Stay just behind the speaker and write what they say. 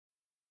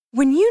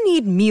When you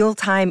need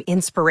mealtime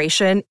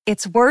inspiration,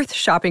 it's worth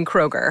shopping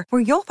Kroger,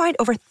 where you'll find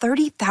over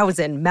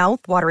 30,000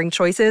 mouth-watering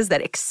choices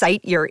that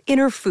excite your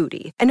inner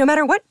foodie. And no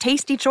matter what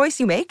tasty choice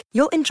you make,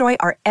 you'll enjoy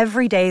our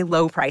everyday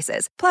low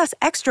prices, plus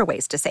extra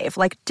ways to save,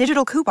 like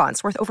digital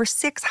coupons worth over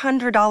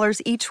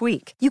 $600 each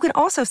week. You can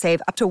also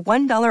save up to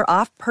 $1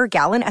 off per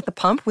gallon at the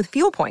pump with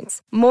fuel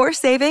points. More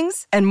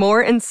savings and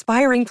more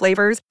inspiring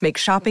flavors make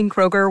shopping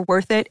Kroger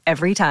worth it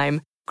every time.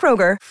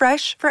 Kroger,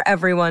 fresh for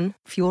everyone.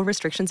 Fuel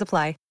restrictions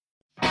apply.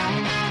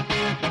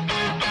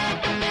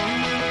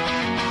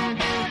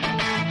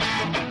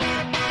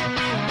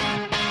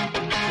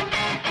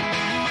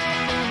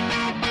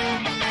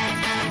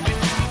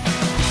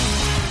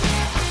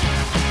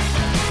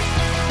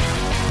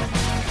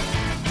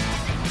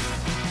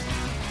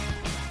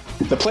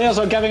 The players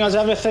are giving us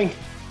everything,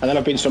 and there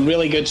have been some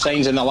really good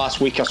signs in the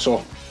last week or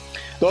so.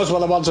 Those were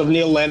the words of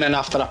Neil Lennon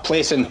after a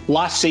place in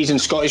last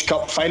season's Scottish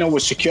Cup final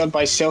was secured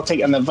by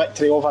Celtic in the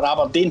victory over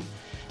Aberdeen.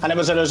 And it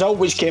was a result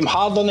which came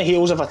hard on the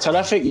heels of a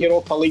terrific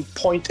Europa League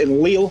point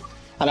in Lille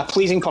and a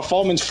pleasing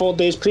performance 4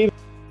 days previous,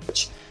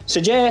 which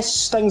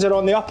suggests things are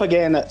on the up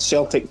again at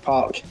Celtic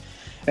Park.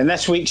 In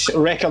this week's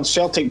Record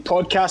Celtic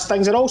podcast,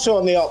 things are also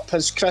on the up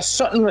as Chris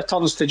Sutton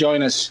returns to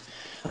join us.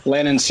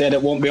 Lennon said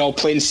it won't be all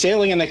plain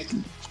sailing in the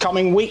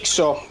coming weeks,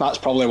 so that's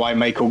probably why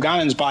Michael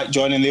Gannon's back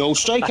joining the old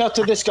striker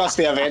to discuss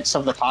the events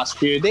of the past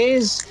few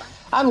days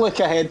and look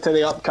ahead to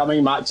the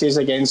upcoming matches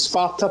against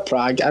Sparta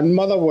Prague and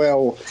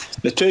Motherwell,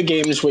 the two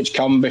games which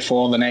come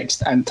before the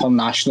next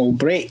international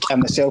break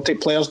and the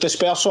Celtic players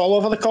disperse all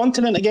over the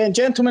continent again.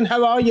 Gentlemen,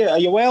 how are you? Are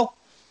you well?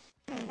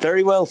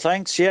 Very well,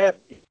 thanks. Yeah.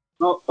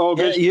 All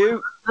good.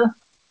 You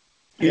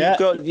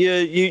got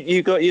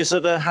your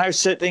sort of house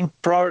sitting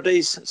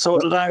priorities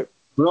sorted out.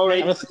 We're all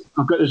right.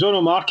 I've got the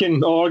zonal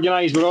marking all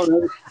organised. We're all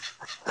right.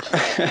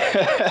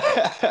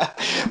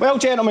 Well,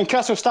 gentlemen,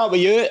 Chris, I'll start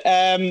with you.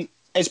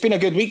 It's been a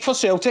good week for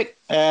Celtic,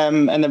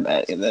 and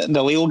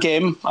the Lille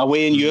game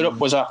away in Europe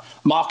was a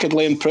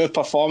markedly improved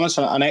performance,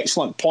 an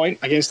excellent point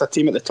against a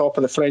team at the top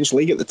of the French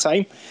league at the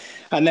time.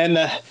 And then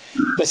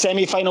the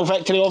semi-final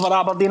victory over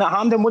Aberdeen at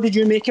Hampden. What did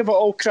you make of it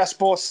all, Chris?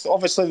 Both,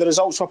 obviously, the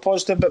results were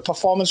positive, but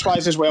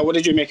performance-wise as well, what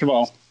did you make of it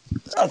all?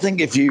 I think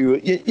if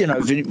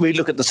we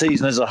look at the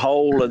season as a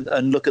whole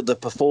and look at the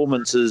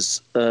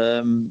performances,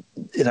 the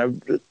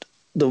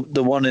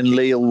one in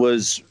Lille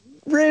was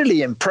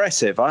really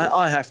impressive.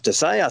 I have to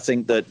say, I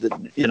think that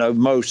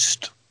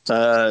most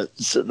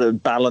the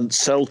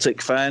balanced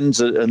Celtic fans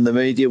and the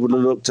media would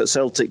have looked at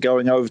Celtic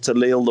going over to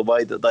Lille the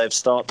way that they've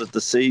started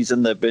the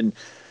season. They've been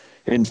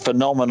in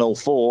phenomenal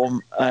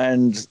form,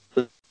 and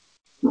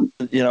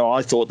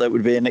I thought that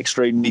would be an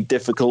extremely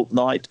difficult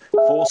night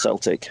for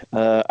Celtic,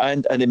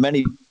 and in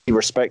many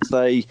respects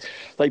they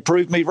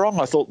proved me wrong.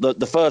 I thought that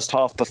the first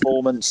half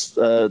performance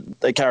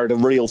they carried a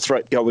real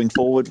threat going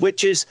forward,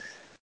 which is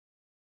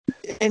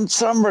in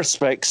some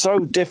respects so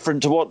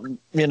different to what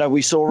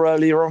we saw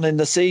earlier on in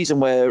the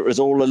season, where it was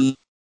all a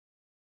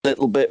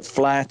little bit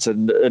flat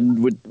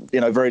and with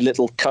very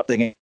little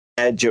cutting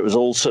edge. It was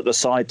all sort of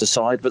side to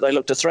side, but they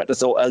looked a threat. I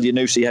thought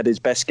Elyounoussi had his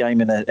best game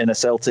in a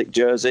Celtic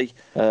jersey.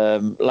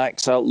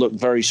 Laxalt looked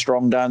very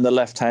strong down the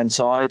left hand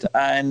side,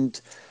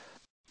 and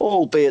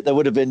albeit there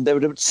would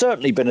have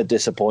certainly been a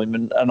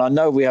disappointment. And I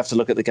know we have to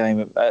look at the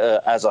game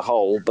as a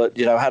whole, but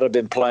had I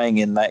been playing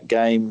in that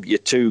game, you're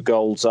 2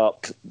 goals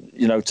up,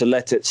 to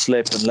let it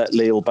slip and let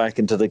Lille back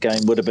into the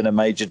game would have been a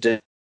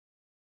major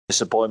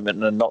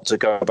disappointment, and not to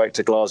go back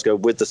to Glasgow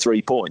with the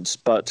 3 points.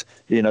 But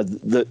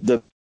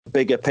the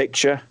bigger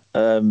picture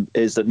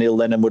is that Neil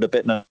Lennon would have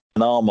bitten an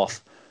arm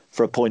off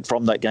for a point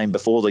from that game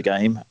before the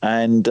game,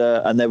 and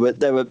there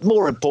were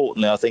more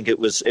importantly, I think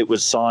there were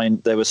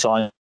signs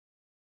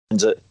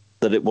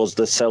that it was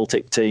the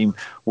Celtic team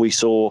we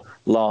saw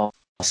last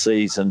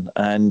season,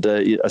 and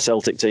a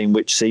Celtic team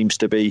which seems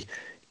to be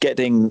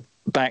getting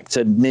back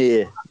to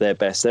near their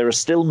best. There are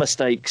still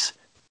mistakes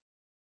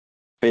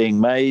being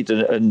made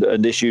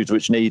and issues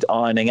which need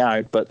ironing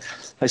out, but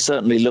they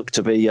certainly look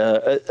to be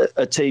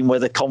a team where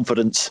the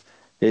confidence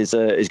is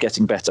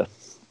getting better.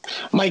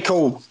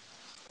 Michael,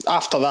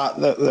 after that,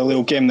 the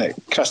Lille game that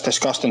Chris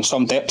discussed in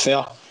some depth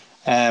there,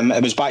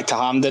 it was back to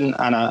Hampden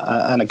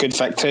and a good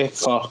victory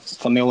for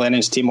Neil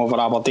Lennon's team over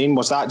Aberdeen.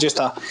 Was that just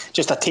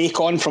a take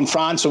on from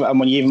France, and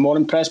were you even more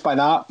impressed by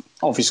that?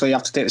 Obviously, you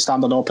have to take the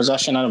standard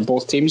opposition out of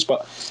both teams,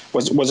 but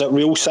was it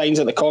real signs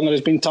that the corner has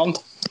been turned?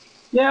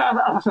 Yeah,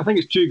 I think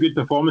it's 2 good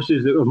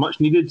performances that were much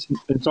needed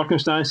in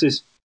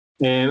circumstances.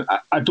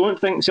 I don't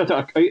think Celtic are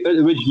out of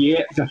the woods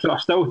yet. I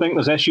still think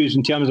there's issues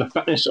in terms of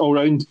fitness all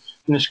round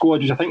in the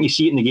squad, which I think you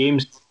see it in the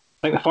games.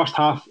 I think the first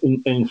half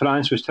in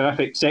France was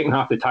terrific. Second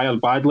half, they tired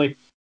badly.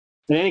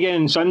 And then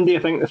again on Sunday, I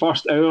think the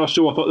first hour or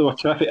so, I thought they were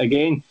terrific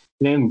again.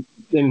 And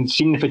then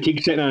seeing the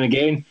fatigue setting in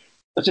again.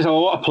 There's just a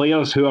lot of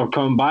players who are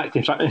coming back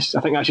to fitness.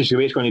 I think that's just the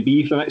way it's going to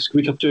be for the next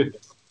week or two.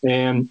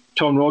 Tom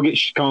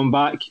Rogic coming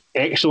back,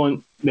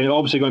 excellent. They're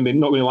obviously not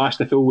going to last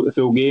the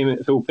full game,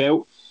 the full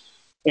belt.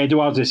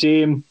 Edouard's the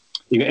same.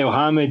 You've got El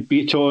Hamid,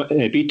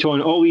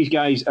 Beaton, all these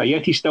guys.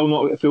 Ayeti's still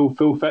not at full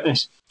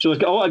fitness. So there's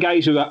got a lot of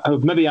guys who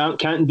maybe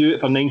can't do it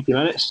for 90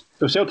 minutes.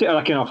 So Celtic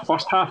are a kind of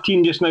first half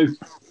team just now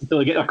until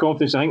they get their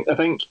confidence. I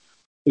think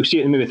you'll see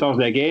it maybe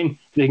Thursday again.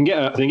 They can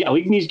get a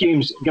lead in these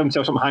games, give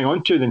themselves something to hang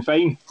on to, then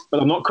fine. But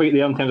they're not quite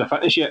there in terms of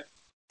fitness yet.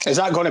 Is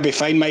that going to be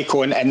fine,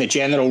 Michael, in the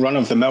general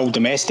run-of-the-mill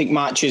domestic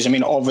matches? I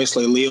mean,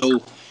 obviously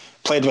Lille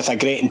played with a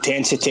great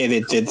intensity.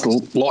 They did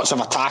lots of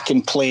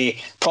attacking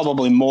play,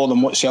 probably more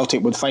than what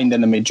Celtic would find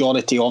in the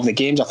majority of the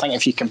games. I think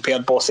if you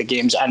compared both the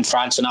games in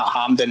France and at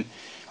Hampden,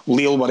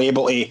 Lille were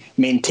able to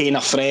maintain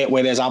a threat,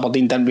 whereas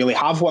Aberdeen didn't really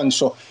have one.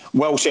 So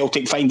will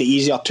Celtic find it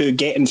easier to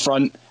get in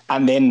front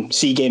and then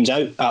see games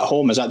out at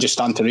home? Is that just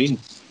stand to reason?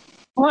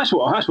 Well, that's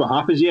what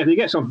happens. Yeah, if they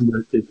get something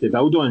to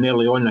build on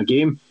early on in a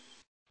game,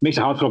 it makes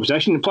it hard for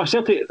opposition. Plus,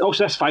 Celtic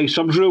also this 5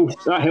 subs rule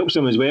that helps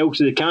them as well,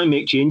 so they can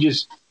make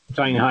changes,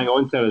 try and hang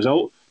on to the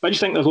result. But I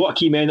just think there's a lot of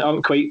key men that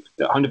aren't quite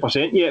at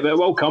 100% yet, but it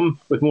will come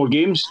with more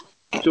games.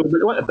 So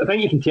I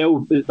think you can tell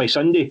by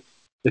Sunday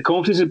the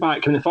confidence is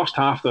back in the first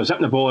half. They're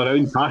zipping the ball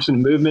around,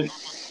 passing, movement.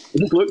 It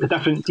just looked a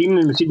different team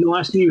than we've seen in the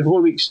last 3 or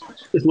 4 weeks.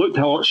 It looked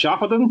a lot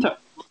sharper, didn't it?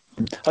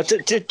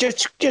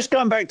 Just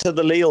going back to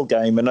the Lille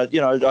game, and I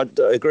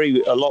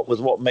agree a lot with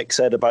what Mick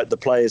said about the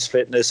players'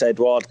 fitness.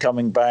 Edouard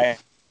coming back,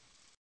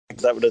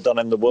 that would have done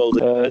him the world.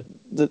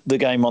 The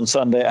game on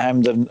Sunday at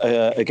Hampden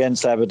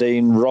against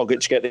Aberdeen,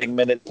 Rogic getting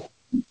minutes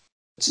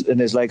in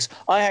his legs.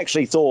 I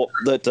actually thought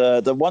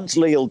that once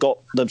Lille got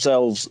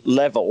themselves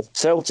level,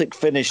 Celtic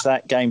finished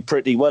that game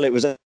pretty well. It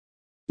was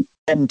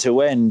end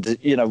to end.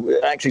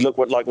 Actually looked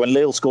like when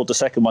Lille scored the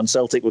second one,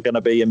 Celtic were going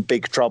to be in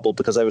big trouble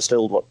because there was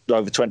still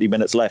over 20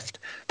 minutes left.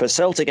 But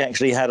Celtic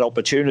actually had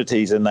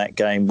opportunities in that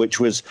game, which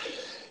was,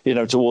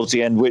 towards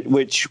the end,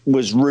 which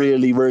was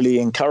really, really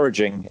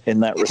encouraging in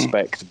that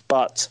respect.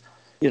 But,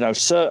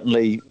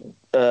 certainly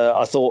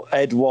I thought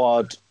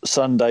Edouard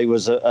Sunday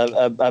was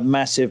a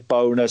massive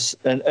bonus,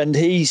 and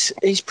he's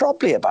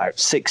probably about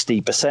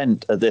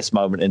 60% at this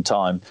moment in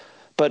time.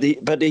 But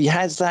he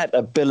has that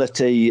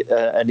ability,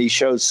 and he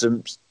shows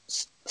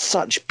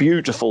such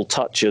beautiful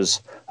touches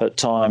at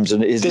times.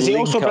 And does he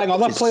also bring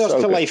other players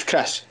to life,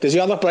 Chris? Does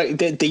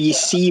do you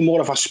see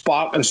more of a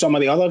spark in some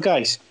of the other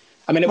guys?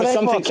 I mean, it was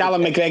something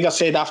Callum McGregor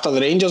said after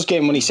the Rangers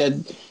game when he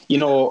said,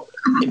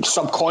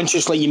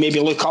 subconsciously you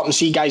maybe look up and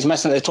see guys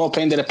missing at the top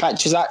end of the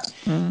pitch. Is that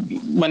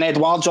when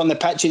Edouard's on the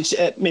pitch,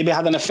 it maybe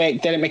had an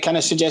effect? Derek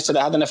McInnes suggested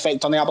it had an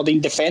effect on the Aberdeen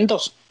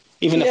defenders.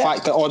 Even the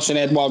fact that Odsonne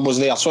Edouard was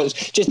there. So it's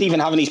just even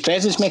having his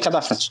presence make a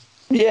difference.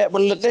 Yeah,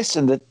 well,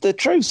 listen, the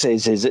truth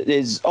is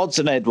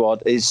Odsonne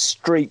Edouard is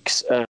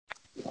streaks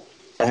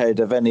ahead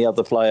of any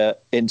other player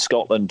in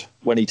Scotland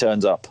when he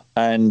turns up.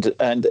 And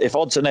if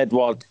Odsonne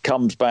Edouard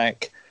comes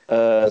back,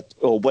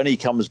 or when he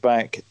comes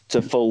back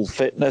to full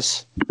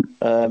fitness,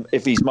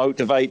 if he's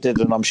motivated,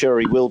 and I'm sure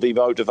he will be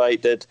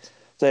motivated,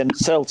 then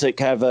Celtic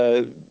have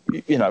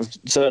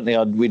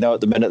certainly we know at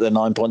the minute they're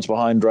 9 points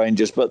behind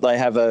Rangers, but they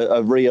have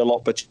a real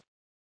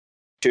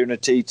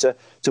opportunity to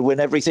win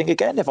everything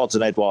again if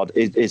Odsonne Edouard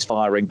is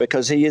firing,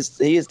 because he is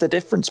the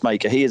difference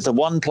maker. He is the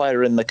one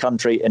player in the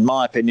country, in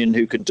my opinion,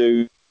 who can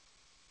do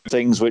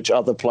things which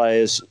other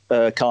players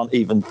can't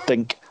even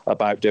think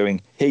about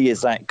doing. He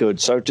is that good.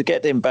 So to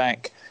get him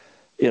back,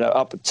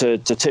 up to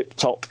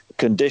tip-top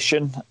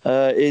condition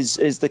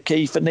is the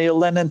key for Neil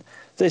Lennon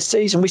this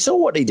season. We saw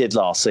what he did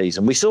last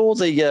season. We saw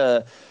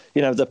the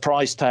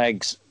price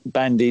tags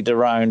bandied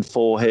around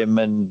for him,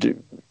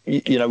 and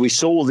we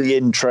saw the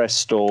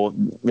interest, or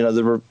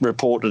the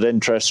reported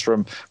interest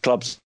from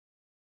clubs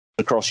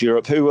across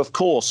Europe, who of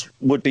course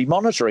would be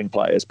monitoring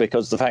players,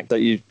 because the fact that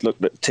you look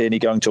at Tierney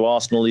going to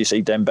Arsenal, you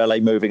see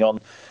Dembele moving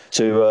on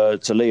to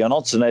Lyon.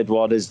 Odsonne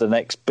Edouard is the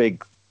next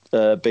big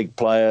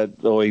player,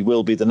 or he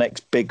will be the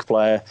next big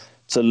player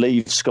to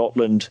leave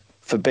Scotland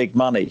for big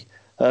money.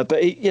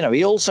 But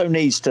he also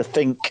needs to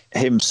think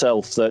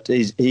himself that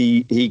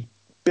he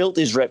built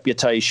his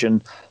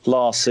reputation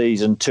last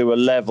season to a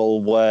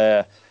level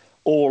where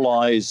all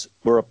eyes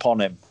were upon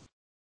him.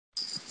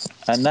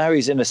 And now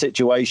he's in a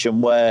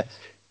situation where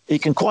he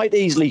can quite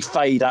easily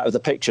fade out of the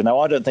picture. Now,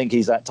 I don't think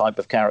he's that type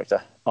of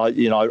character. I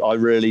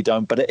really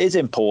don't. But it is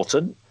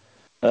important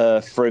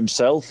for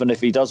himself. And if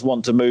he does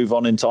want to move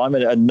on in time,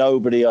 and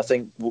nobody, I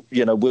think,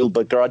 will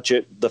begrudge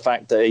it, the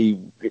fact that he,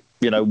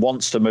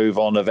 wants to move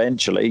on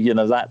eventually,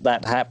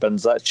 that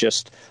happens. That's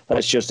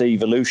just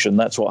evolution.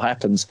 That's what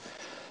happens.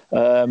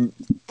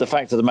 The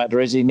fact of the matter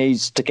is he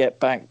needs to get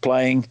back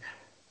playing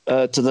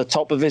to the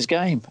top of his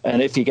game.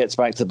 And if he gets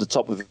back to the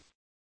top of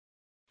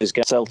his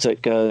game,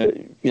 Celtic,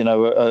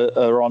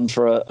 are on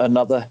for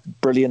another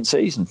brilliant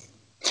season.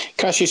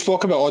 Chris, you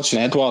spoke about Odsonne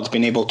Edouard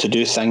being able to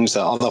do things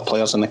that other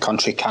players in the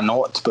country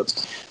cannot, but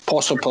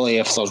possibly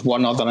if there's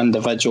one other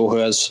individual who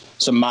has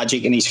some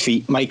magic in his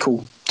feet,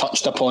 Michael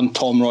touched upon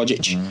Tom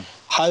Rogic.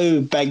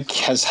 How big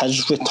has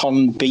his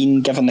return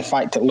been, given the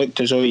fact it looked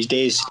as though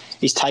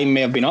his time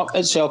may have been up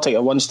at Celtic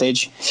at one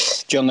stage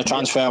during the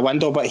transfer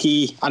window? But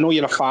I know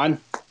you're a fan.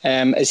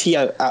 Is he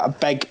a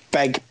big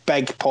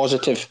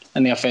positive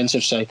in the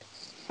offensive side?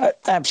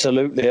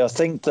 Absolutely. I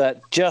think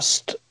that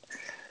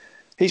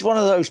he's one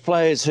of those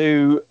players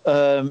who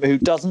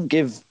doesn't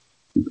give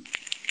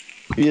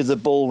you the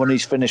ball when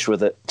he's finished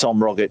with it, Tom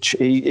Rogic.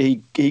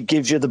 He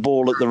gives you the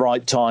ball at the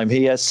right time.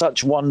 He has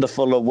such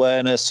wonderful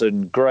awareness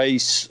and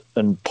grace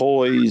and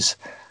poise,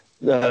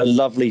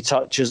 lovely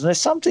touches. And there's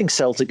something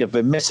Celtic have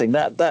been missing,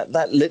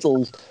 that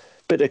little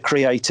bit of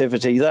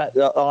creativity, that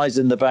eyes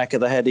in the back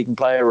of the head. He can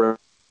play a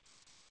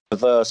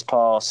reverse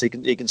pass. He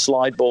can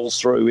slide balls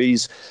through.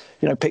 He's,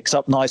 picks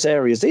up nice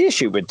areas. The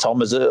issue with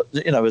Tom, as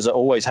it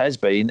always has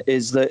been,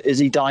 is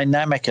he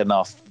dynamic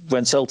enough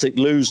when Celtic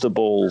lose the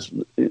ball?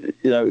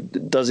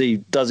 Does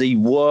he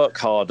work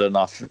hard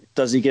enough?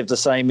 Does he give the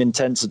same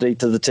intensity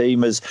to the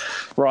team as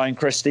Ryan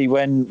Christie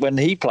when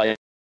he plays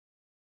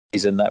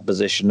in that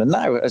position? And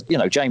now,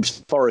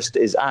 James Forrest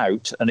is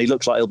out, and he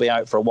looks like he'll be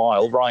out for a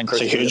while. Ryan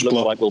Christie looks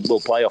like will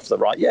play off the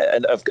right. Yeah,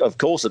 and of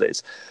course it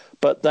is.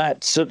 But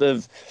that sort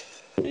of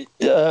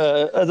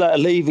that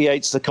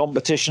alleviates the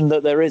competition,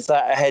 that there is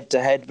that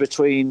head-to-head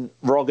between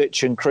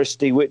Rogic and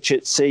Christie, which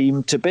it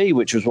seemed to be,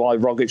 which was why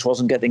Rogic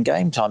wasn't getting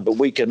game time. But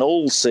we can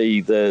all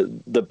see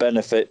the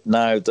benefit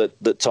now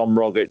that Tom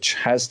Rogic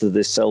has to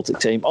this Celtic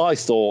team. I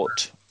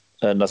thought,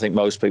 and I think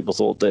most people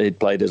thought, that he'd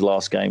played his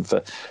last game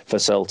for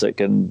Celtic,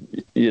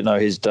 and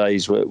his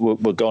days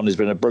were gone. He's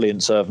been a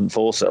brilliant servant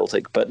for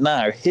Celtic. But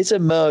now, his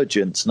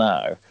emergence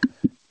now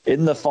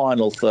in the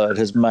final third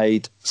has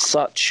made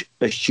such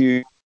a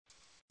huge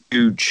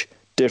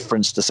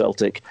difference to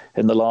Celtic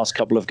in the last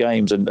couple of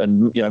games, and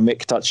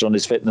Mick touched on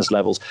his fitness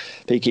levels.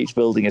 If he keeps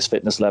building his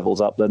fitness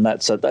levels up, then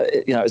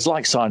it's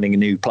like signing a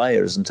new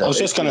player, isn't it? I was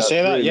just going to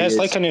say that. Really, it's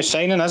like a new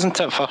signing, isn't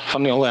it, for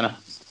Neil Lennon?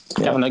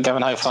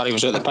 Given how far he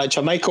was out the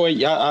picture. Michael,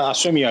 I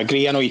assume you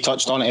agree. I know you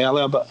touched on it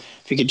earlier, but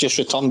if you could just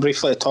return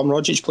briefly to Tom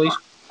Rogic, please.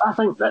 I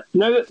think that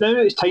now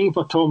it's time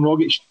for Tom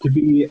Rogic to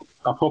be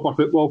a proper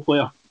football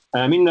player.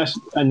 And I mean this,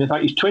 and in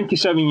fact, he's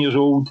 27 years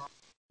old.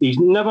 He's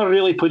never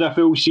really played a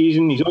full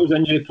season. He's always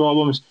injury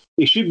problems.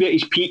 He should be at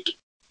his peak.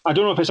 I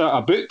don't know if it's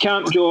a boot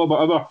camp job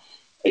or whatever.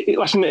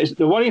 Listen,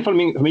 the worry for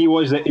me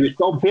was that he was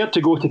prepared to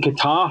go to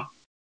Qatar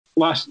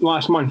last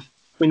month.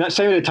 I mean, that's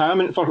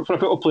semi-retirement for a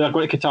football player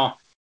going to Qatar.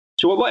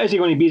 So what is he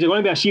going to be? Is he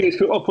going to be a serious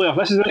football player?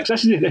 This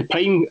is his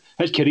prime,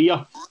 his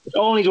career. It's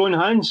all in his own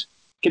hands.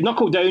 He can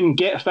knuckle down,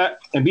 get fit,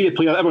 and be the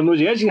player that everyone knows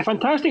he is. He's a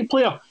fantastic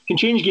player. Can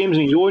change games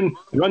on his own,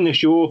 run the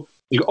show.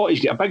 He's got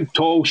a big,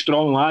 tall,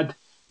 strong lad.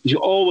 He's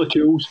got all the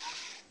tools.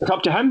 It's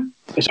up to him.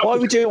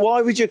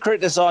 Why would you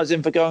criticise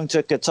him for going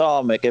to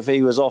Qatar, Mick, if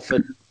he was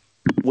offered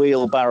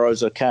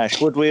wheelbarrows of cash?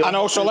 Would we? And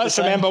also, let's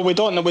remember, we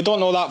don't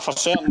know that for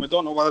certain. We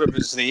don't know whether it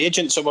was the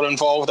agents that were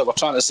involved that were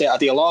trying to set a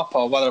deal up,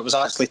 or whether it was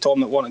actually Tom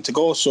that wanted to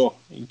go. So,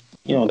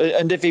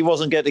 and if he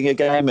wasn't getting a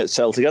game at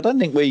Celtic, I don't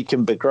think we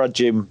can begrudge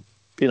him,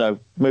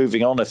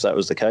 moving on if that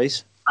was the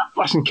case.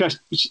 Listen, Chris,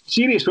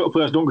 serious football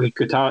players don't go to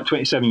Qatar at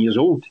 27 years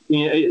old.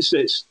 It's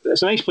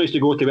a nice place to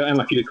go to earn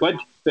a few quid.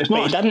 But it's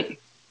not. But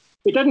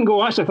he didn't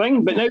go. That's the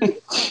thing. But now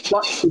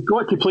he's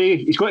got to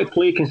play. He's got to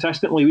play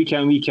consistently week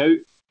in, week out.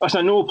 Listen,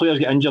 I know players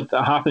get injured.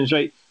 That happens,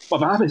 right? But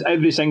if it happens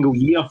every single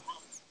year,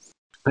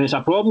 then it's a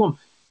problem.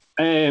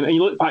 And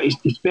you look back,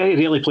 he very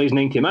rarely plays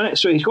 90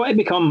 minutes. So he's got to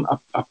become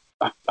a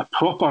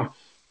proper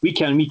week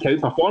in, week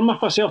out performer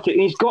for Celtic.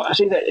 And he's got to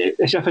say that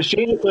it's a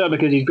frustrating player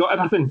because he's got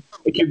everything.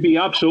 It could be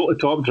absolutely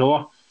top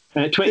drawer.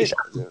 And at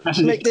 27,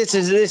 this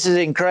is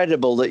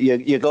incredible that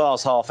your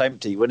glass half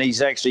empty when he's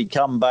actually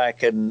come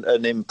back and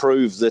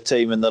improved the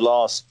team in the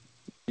last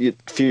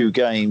few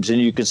games,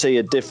 and you can see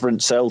a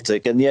different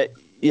Celtic. And yet,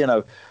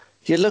 you're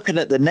looking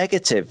at the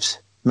negatives,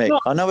 Mick. No.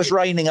 I know it's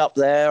raining up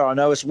there. I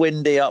know it's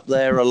windy up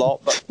there a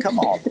lot, but come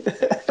on.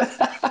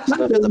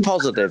 Look at the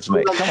positives,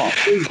 Mick. Come on.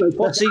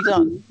 What's he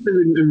done?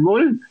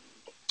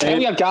 Tell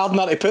your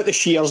gardener to put the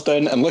shears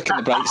down and look at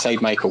the bright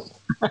side, Michael.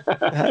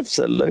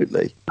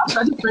 Absolutely. I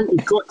just think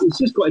he's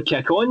just got to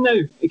kick on now,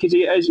 because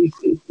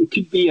he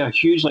could be a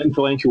hugely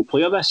influential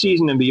player this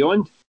season and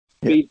beyond.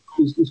 Yeah.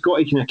 He's got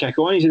to kind of kick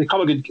on. He's had a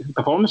couple of good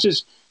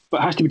performances, but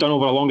it has to be done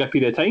over a longer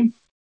period of time.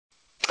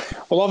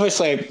 Well,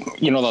 obviously,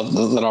 there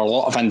are a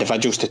lot of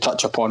individuals to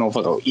touch upon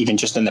over even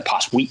just in the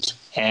past week.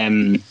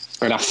 And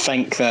I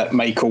think that,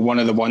 Michael, one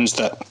of the ones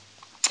that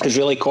has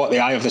really caught the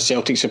eye of the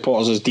Celtic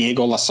supporters is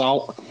Diego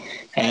Lassalt.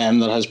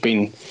 There has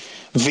been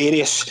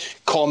various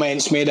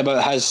comments made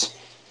about his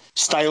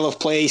style of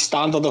play,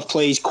 standard of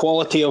play, his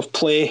quality of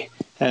play.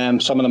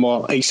 Some of the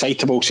more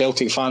excitable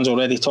Celtic fans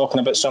already talking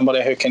about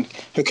somebody who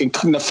can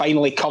kind of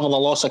finally cover the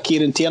loss of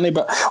Kieran Tierney.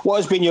 But what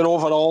has been your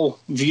overall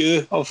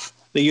view of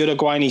the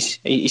Uruguayan?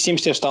 He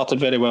seems to have started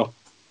very well.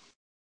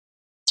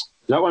 Is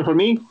that one for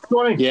me,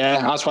 Tony?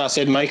 Yeah, that's why I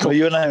said Michael. Well,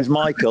 your name's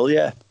Michael,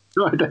 yeah.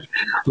 No, I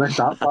missed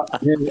that part.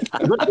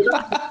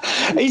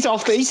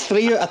 He's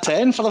 3 out of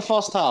 10 for the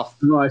first half.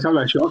 No, it's having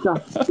a shocker.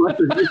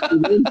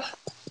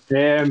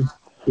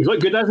 He's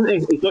looked good, hasn't he?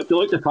 He looked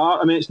the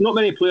part. I mean, it's not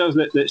many players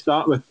that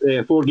start with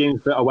 4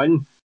 games without a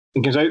win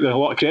and comes out with a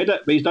lot of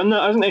credit, but he's done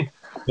that, hasn't he?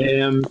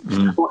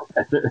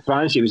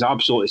 France, he was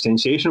absolutely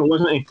sensational,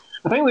 wasn't he?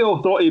 I think we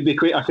all thought he'd be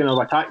quite a kind of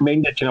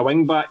attack-minded kind of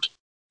wing-back.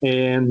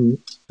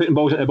 putting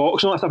balls into the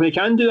box and all that stuff. And he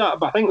can do that,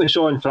 but I think we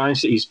saw in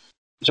France that he's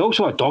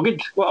also a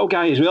dogged little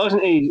guy as well,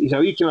 isn't he? He's a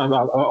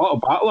little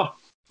battler.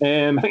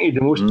 I think he had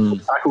the most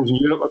tackles in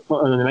Europe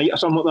on the night or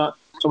something like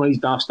that. Some of these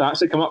daft stats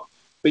that come up.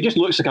 But he just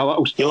looks like a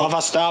little... You'll have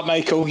a start,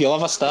 Michael. You'll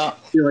have a start.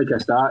 You like a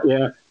start,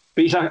 yeah.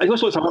 But he just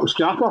looks like a little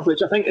scrapper,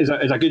 which I think is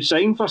a good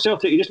sign for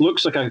Celtic. He just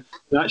looks like a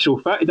natural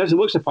fit. He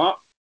looks the part.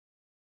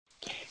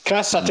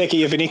 Chris, I take it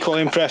you've been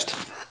equally impressed.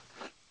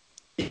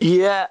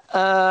 Yeah.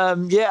 I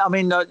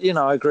mean,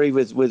 I agree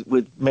with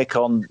Mick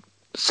on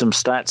some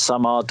stats.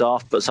 Some are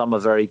daft, but some are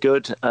very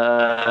good.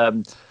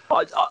 I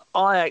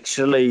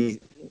actually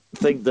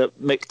think that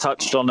Mick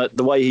touched on it.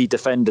 The way he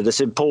defended, it's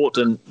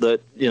important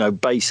that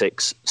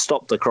basics,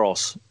 stop the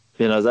cross.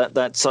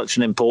 That's such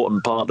an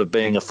important part of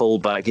being a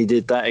fullback. He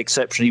did that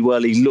exceptionally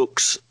well. He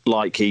looks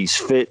like he's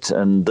fit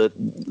and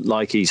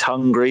like he's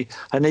hungry,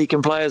 and he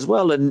can play as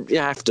well. And you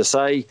have to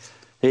say,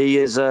 he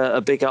is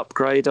a big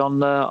upgrade on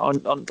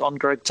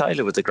Greg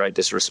Taylor, with the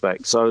greatest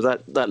respect. So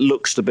that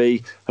looks to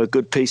be a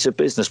good piece of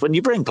business. When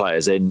you bring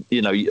players in,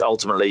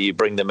 ultimately you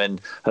bring them in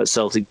at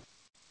Celtic,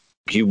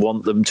 you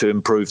want them to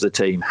improve the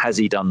team. Has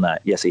he done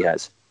that? Yes, he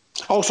has.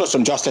 Also,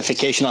 some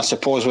justification, I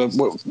suppose.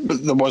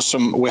 There was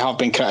some. We have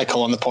been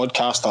critical on the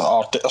podcast,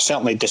 or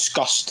certainly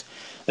discussed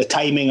the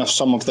timing of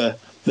some of the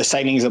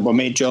signings that were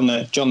made during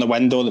the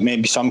window. That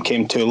maybe some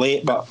came too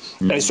late, but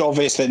it's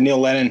obvious that Neil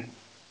Lennon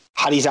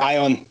had his eye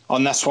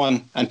on this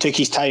one and took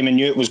his time and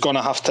knew it was going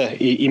to have to.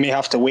 He may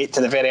have to wait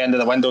to the very end of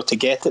the window to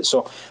get it.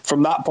 So,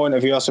 from that point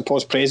of view, I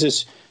suppose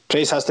praise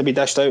has to be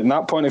dished out. In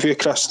that point of view,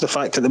 Chris, the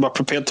fact that they were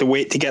prepared to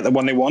wait to get the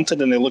one they wanted,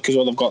 and they look as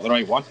though they've got the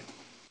right one.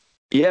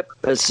 Yep,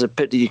 it's a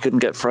pity you couldn't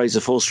get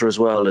Fraser Forster as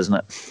well, isn't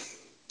it?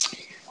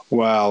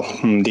 Well,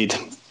 indeed.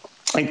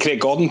 And Craig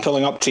Gordon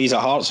pulling up trees at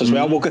Hearts as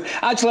well.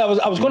 Actually,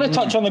 I was going to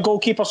touch on the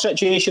goalkeeper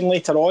situation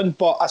later on,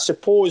 but I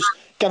suppose,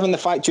 given the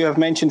fact you have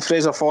mentioned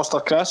Fraser Forster,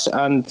 Chris,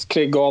 and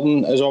Craig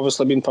Gordon has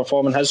obviously been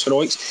performing his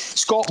heroics,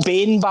 Scott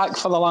Bain back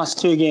for the last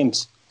 2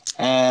 games,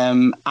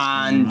 and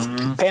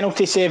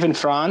penalty save in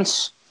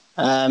France.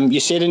 You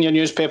said in your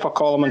newspaper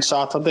column on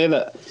Saturday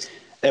that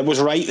it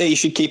was right that he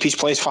should keep his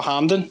place for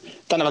Hampden.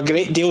 Didn't have a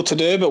great deal to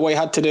do, but what he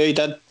had to do, he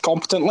did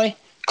competently.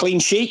 Clean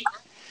sheet.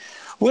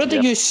 Where do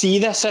you see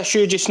this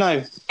issue just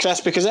now, Chris?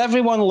 Because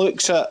everyone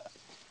looks at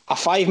a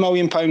 £5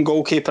 million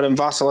goalkeeper in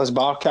Vasilis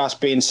Barkas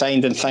being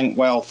signed and think,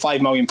 well, £5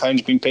 million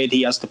being paid,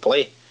 he has to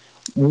play.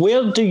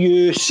 Where do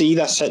you see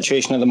this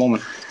situation at the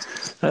moment?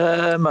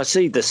 I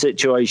see the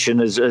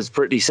situation as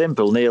pretty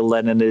simple. Neil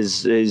Lennon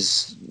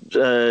is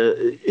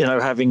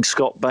having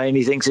Scott Bain.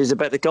 He thinks he's a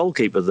better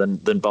goalkeeper than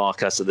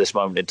Barkas at this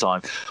moment in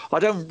time. I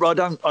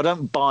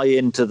don't buy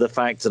into the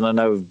fact, and I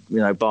know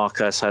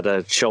Barkas had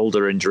a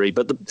shoulder injury,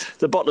 but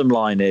the bottom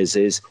line is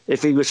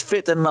if he was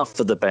fit enough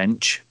for the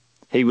bench,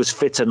 he was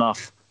fit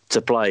enough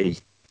to play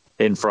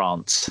in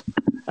France,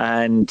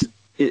 and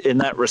in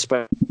that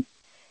respect,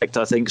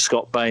 I think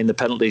Scott Bain, the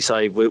penalty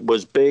save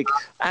was big.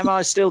 Am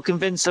I still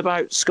convinced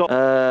about Scott?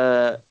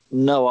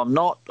 No, I'm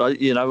not. I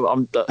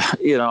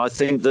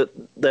think that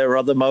there are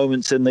other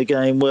moments in the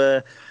game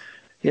where,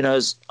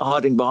 it's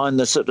hiding behind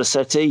the sort of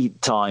settee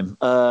time.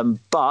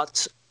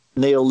 But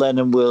Neil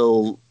Lennon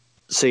will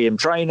see him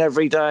train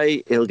every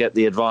day. He'll get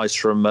the advice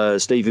from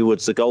Stevie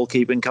Woods, the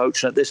goalkeeping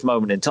coach. And at this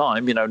moment in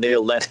time,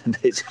 Neil Lennon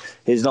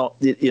is not,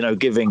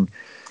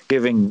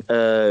 giving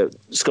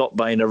Scott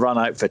Bain a run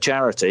out for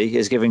charity.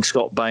 Is giving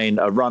Scott Bain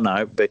a run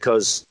out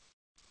because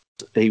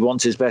he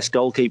wants his best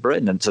goalkeeper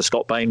in, and so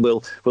Scott Bain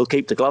will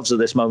keep the gloves at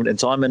this moment in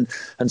time, and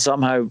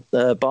somehow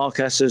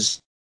Barkas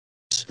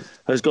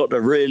has got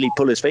to really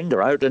pull his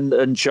finger out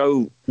and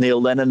show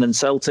Neil Lennon and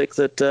Celtic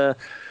that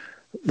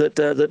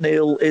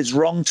Neil is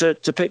wrong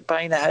to pick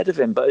Bain ahead of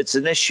him. But it's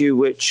an issue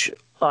which,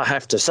 I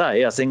have to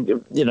say, I think,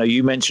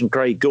 you mentioned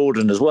Craig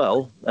Gordon as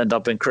well, and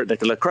I've been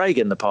critical of Craig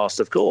in the past,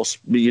 of course.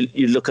 You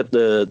look at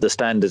the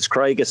standards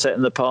Craig has set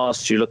in the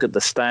past, you look at the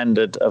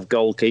standard of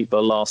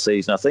goalkeeper last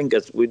season. I think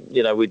we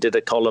did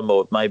a column,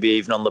 or maybe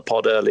even on the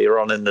pod earlier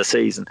on in the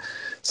season,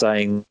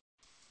 saying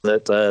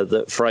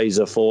that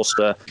Fraser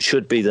Forster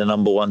should be the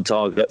number one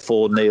target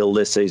for Neil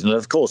this season. And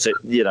of course,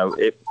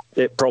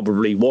 it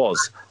probably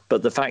was.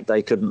 But the fact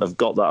they couldn't have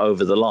got that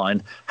over the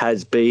line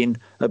has been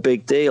a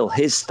big deal.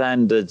 His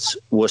standards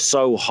were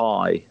so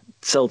high.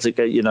 Celtic,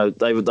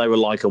 they were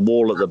like a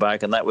wall at the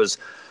back, and that was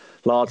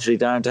largely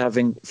down to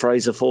having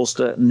Fraser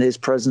Forster and his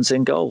presence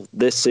in goal.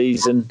 This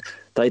season,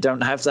 they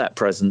don't have that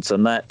presence,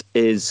 and that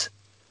is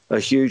a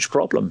huge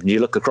problem. You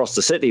look across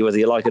the city, whether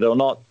you like it or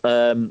not,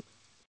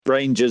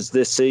 Rangers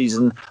this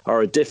season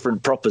are a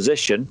different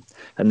proposition,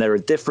 and they're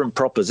a different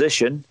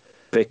proposition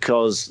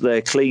because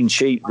their clean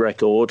sheet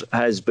record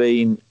has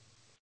been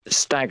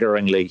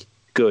staggeringly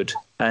good,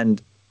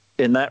 and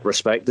in that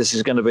respect, this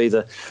is going to be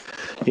the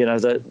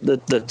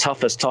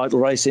toughest title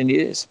race in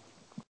years.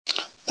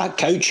 That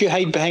couch you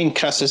hide behind,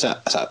 Chris, is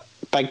a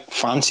big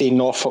fancy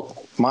Norfolk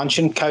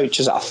mansion couch?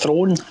 Is it a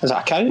throne? Is it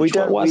a couch? We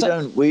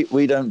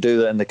don't do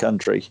that in the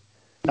country.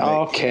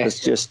 Okay, it's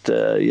just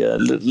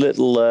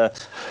little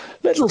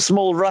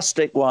small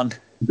rustic one.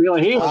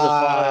 Really?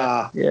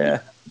 Yeah.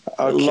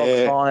 Okay.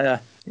 Log fire.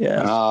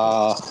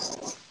 Yeah.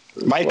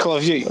 Michael,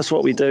 have you? That's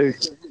what we do.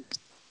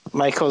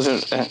 Michael's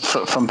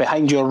from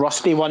behind your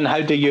rusty one.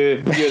 How do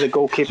you view the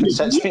goalkeeper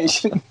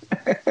situation?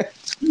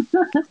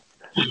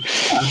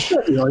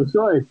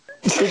 Sorry.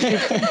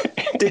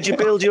 Did you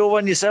build your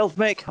one yourself,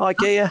 Mick?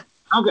 IKEA?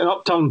 I've got an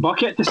upturned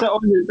bucket to sit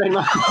on.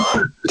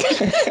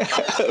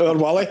 Or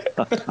Wally.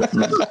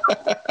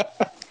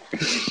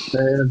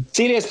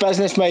 Serious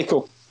business,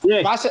 Michael.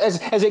 Yeah.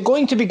 Is it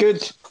going to be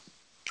good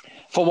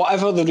for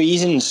whatever the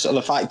reasons, or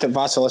the fact that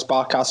Vasilis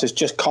Barkas has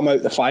just come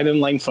out the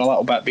firing line for a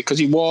little bit because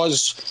he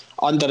was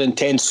under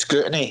intense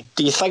scrutiny?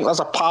 Do you think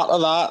there's a part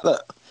of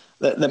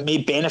that may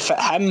benefit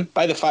him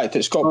by the fact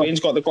that Scott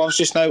Bain's got the gloves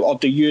just now, or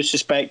do you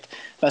suspect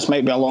this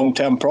might be a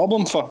long-term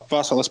problem for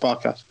Vasilis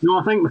Barkas? No,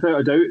 I think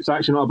without a doubt it's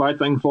actually not a bad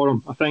thing for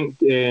him. I think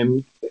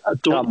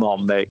Come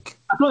on, Mick.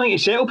 I don't think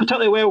he's settled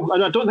particularly well,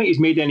 and I don't think he's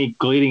made any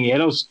glaring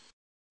errors.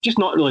 Just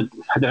not really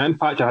had an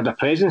impact or had a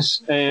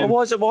presence. Well,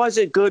 why is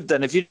it good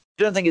then? If you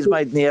don't think he's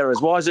made any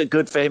errors, why is it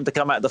good for him to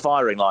come out the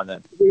firing line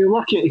then?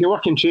 You can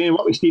work in training,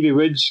 work with Stevie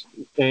Woods,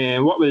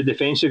 work with the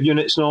defensive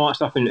units and all that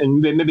stuff,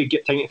 and maybe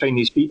get time to find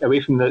his feet away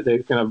from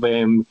the kind of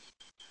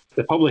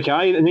the public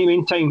eye in the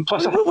meantime.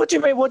 Plus, what do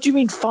you mean? What do you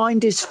mean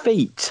find his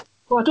feet?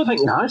 Well, I don't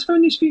think he has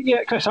found his feet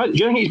yet, Chris. Do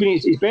you think he's been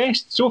his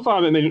best so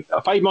far? I mean,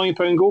 a £5 million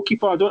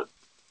goalkeeper. I don't.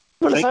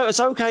 Well, it's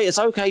okay. It's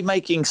okay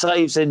making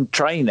saves in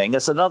training.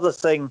 It's another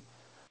thing,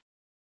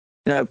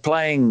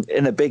 playing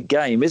in a big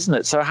game, isn't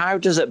it? So how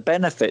does it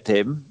benefit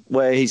him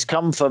where he's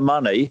come for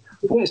money?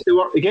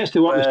 He gets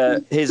to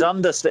work. His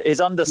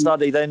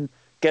understudy then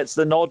gets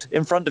the nod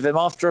in front of him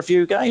after a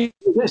few games.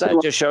 That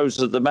just shows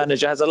that the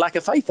manager has a lack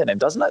of faith in him,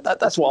 doesn't it?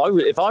 That's what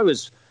if I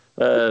was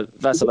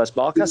Vasilis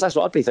Barkas, that's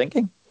what I'd be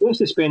thinking. He wants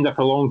to spend up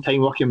a long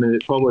time working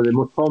with probably the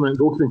most prominent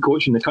goalkeeping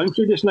coach in the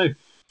country just now,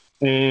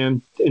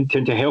 and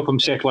to help him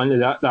settle into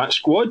that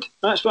squad.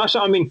 That's what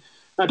I mean.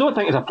 I don't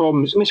think it's a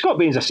problem. I mean, Scott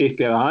Bain's a safe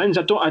pair of hands.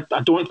 I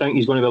don't think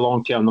he's going to be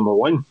long-term number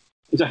one.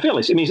 He's a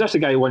fairly. I mean, that's the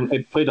guy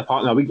who played a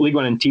part in a League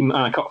One team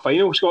and a cup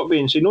final. Scott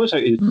Bain, so he knows how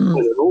to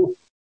play the role.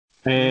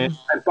 And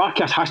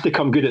Barkas has to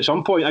come good at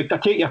some point. I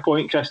take your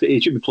point, Chris, that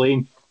he should be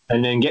playing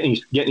and then getting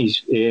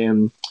his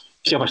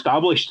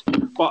self-established.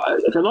 But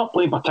if you're not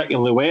playing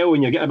particularly well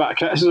and you're getting a bit of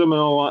criticism and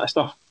all that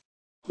stuff,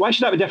 why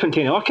should that be different to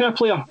any other kind of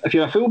player? If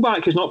you're a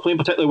fullback who's not playing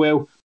particularly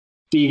well,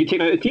 do you get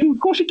taken out of the team? Of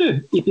course you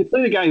do. If you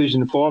play the guy who's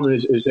in form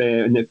and who's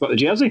got the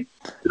jersey.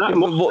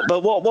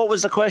 But what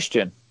was the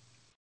question?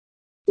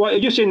 Well,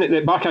 you're just saying that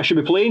Barkas should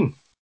be playing.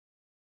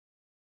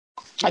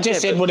 I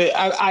just said,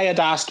 I had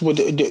asked, would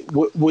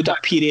a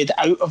period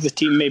out of the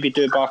team maybe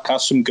do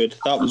Barkas some good?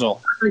 That was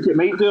all. I think it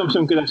might do him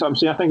some good. That's what I'm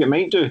saying. I think it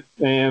might do.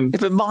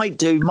 If it might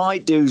do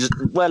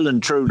well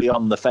and truly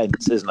on the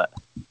fence, isn't it?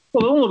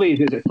 Well, the only way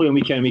is to play on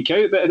week in, week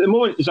out. But at the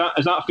moment, is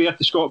that fair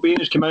to Scott Bain,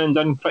 who's come in and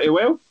done pretty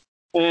well?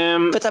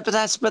 But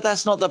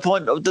that's not the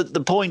point.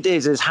 The point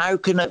is how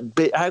can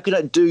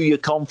it do your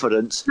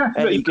confidence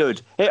any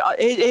good?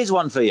 Here's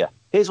one for you.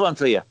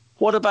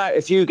 What about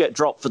if you get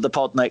dropped for the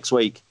pod next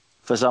week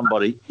for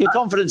somebody? Your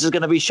confidence is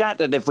going to be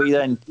shattered if we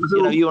then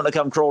you want to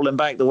come crawling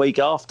back the week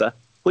after.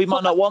 We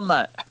might not want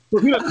that.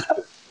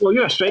 Well,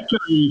 you're a striker.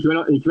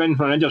 You come in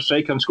for an injured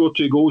striker and score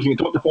 2 goals, and you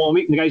drop the following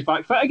week, and the guy's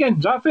back fit again.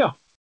 Is that fair?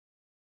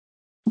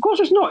 Of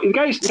course it's not.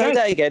 Say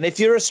that again. If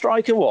you're a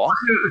striker, what?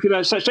 If you're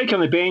a striker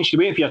on the bench, you're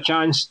waiting for your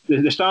chance.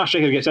 The star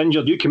striker gets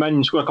injured. You come in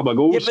and score a couple of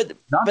goals. Yeah,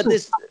 but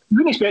this, you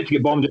wouldn't expect to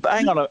get bombed. But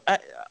hang on,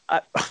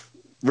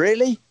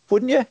 really?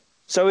 Wouldn't you?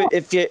 So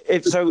if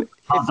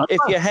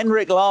you're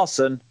Henrik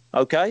Larsson,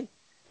 okay,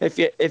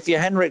 if you're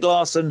Henrik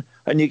Larsson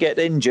and you get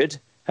injured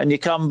and you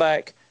come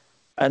back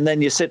and then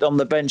you sit on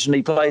the bench and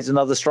he plays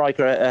another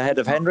striker ahead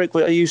of Henrik,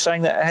 are you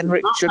saying that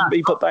Henrik shouldn't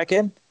be put back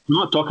in? I'm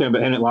not talking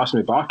about Henrik Larsson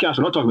with Barkas.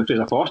 I'm not talking about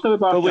Fraser Forster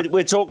with Barkas. But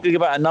we're talking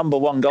about a number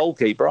one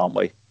goalkeeper, aren't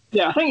we?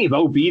 Yeah, I think he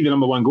will be the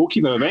number one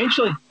goalkeeper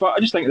eventually. But I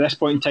just think at this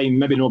point in time,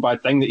 maybe no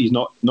bad thing that he's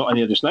not in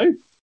there just now.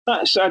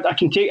 I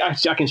can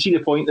see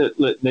the point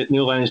that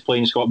Neil Lennon is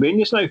playing Scott Bain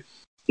just now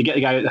to get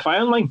the guy out the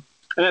firing line.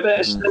 And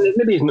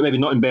maybe he's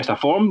not in best of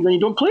form, then you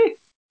don't play. If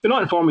you're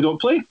not in form, you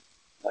don't play.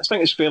 I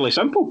think it's fairly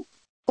simple.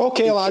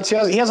 Okay, lads,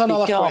 here's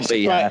another question. Can't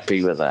be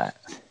happy with that.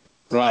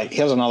 Right,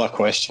 here's another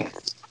question.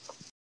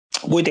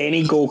 Would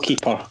any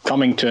goalkeeper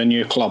coming to a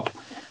new club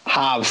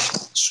have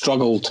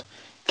struggled,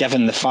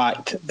 given the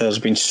fact there's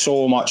been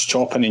so much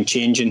chopping and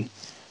changing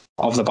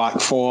of the back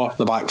four,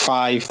 the back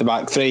five, the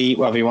back three,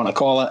 whatever you want to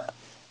call it?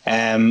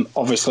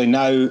 Obviously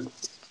now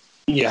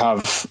you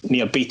have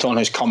Nir Beaton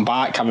who's come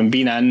back, having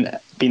been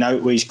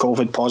out with his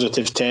COVID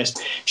positive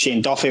test.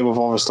 Shane Duffy, we've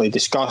obviously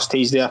discussed,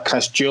 he's there.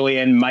 Chris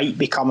Julian might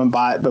be coming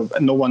back,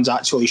 but no one's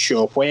actually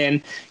sure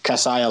when.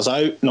 Chris Ayer's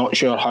out, not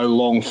sure how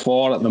long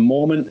for at the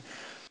moment.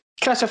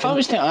 Chris, if I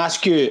was to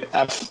ask you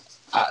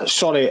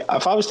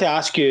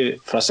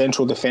for a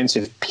central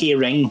defensive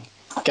pairing,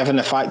 given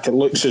the fact it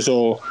looks as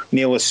though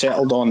Neil has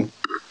settled on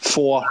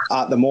 4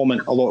 at the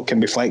moment, although it can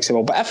be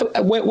flexible, but if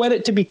were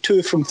it to be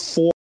 2 from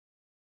 4,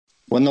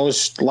 when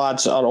those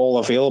lads are all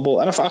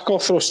available. And if I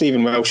could throw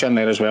Stephen Welsh in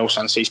there as well,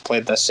 since he's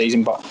played this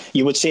season, but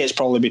you would say it's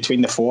probably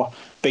between the four: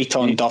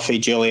 Beaton, Duffy,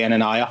 Jullien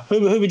and Ajer.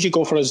 Who would you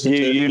go for as the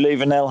two? You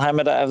leaving El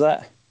Hamid out of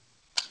that?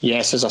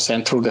 Yes, as a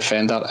central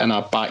defender in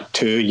a back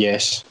two,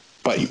 yes.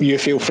 But you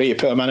feel free to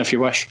put him in if you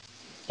wish.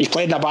 He's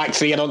played in a back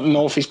three. I don't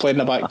know if he's played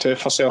in a back two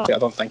for Celtic. I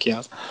don't think he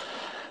has.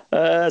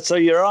 So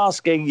you're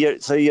asking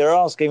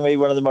me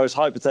one of the most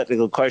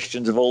hypothetical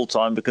questions of all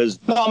time, because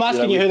I'm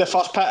asking you who the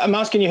first pick. I'm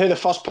asking you who the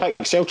first pick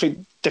Celtic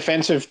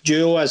defensive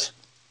duo is.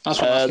 That's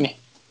what I'm asking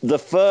you. The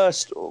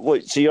first.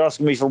 Wait, so you're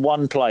asking me for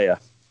one player?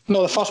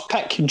 No, the first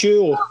pick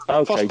duo.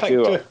 Okay, first pick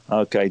duo. two.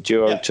 Okay,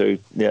 duo yeah. two.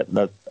 Yeah.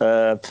 No,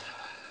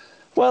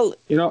 well,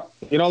 you know,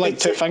 like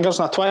two fingers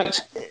and a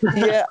Twix.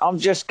 Yeah,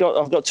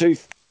 I've got two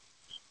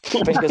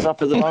fingers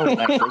up at the moment,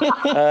 actually.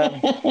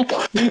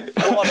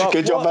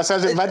 Good job, this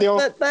isn't video.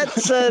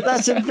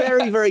 That's a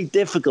very, very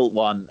difficult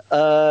one,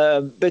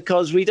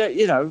 because we don't,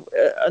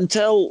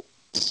 until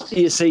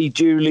you see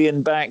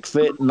Jullien back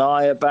fit,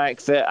 Ajer back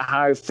fit,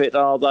 how fit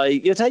are they?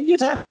 You'd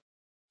have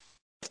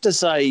to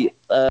say,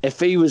 if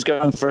he was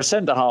going for a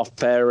centre-half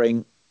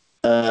pairing,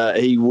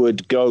 I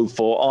would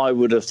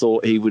have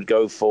thought he would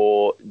go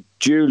for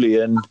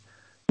Jullien,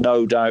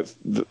 no doubt,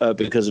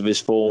 because of his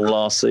form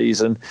last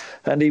season,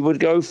 and he would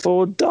go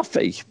for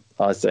Duffy,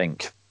 I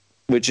think,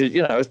 which is,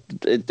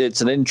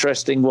 it's an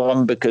interesting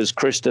one because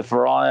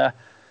Christopher Ajer,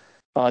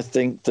 I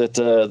think that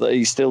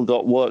he's still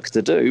got work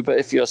to do. But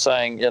if you're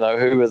saying,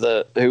 who are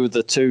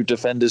the two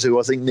defenders who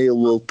I think Neil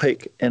will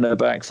pick in a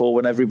back four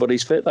when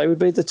everybody's fit, they would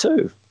be the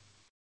two.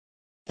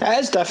 It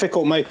is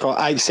difficult, Michael.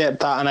 I accept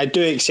that, and I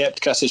do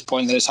accept Chris's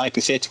point that it's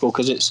hypothetical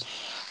because it's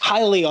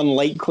highly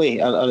unlikely.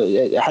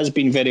 It has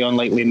been very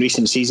unlikely in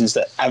recent seasons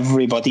that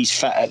everybody's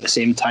fit at the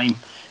same time.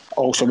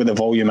 Also with the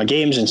volume of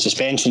games and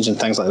suspensions and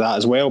things like that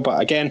as well.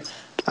 But again,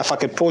 if I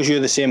could pose you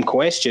the same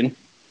question,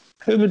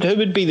 who would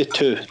be the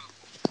two?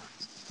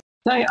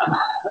 I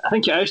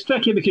think it is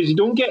tricky because you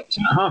don't get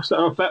halves that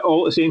are fit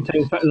all at the same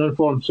time, fit and on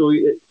form. So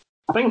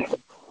I think,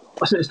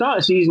 listen, at the start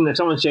of the season, if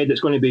someone said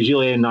it's going to be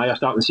Jullien and Ajer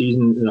starting the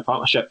season in a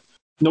partnership,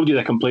 nobody would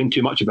have complained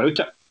too much about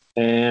it.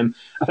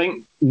 I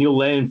think Neil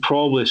Lennon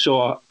probably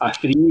saw a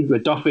three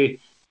with Duffy,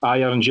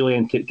 Ajer and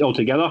Jullien all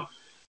together.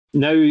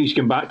 Now he's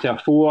gone back to a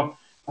four.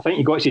 I think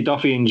you've got to say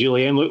Duffy and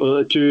Jullien look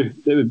like the two.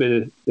 That would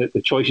be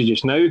the choices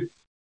just now.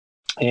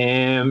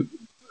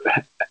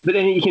 But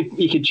then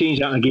you could change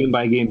that on a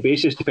game-by-game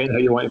basis, depending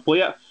on how you want to play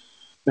it.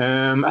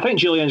 I think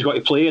Jullien's got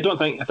to play.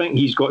 I think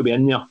he's got to be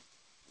in there.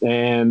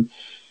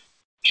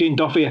 Shane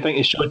Duffy, I think,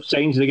 has showed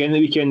signs again the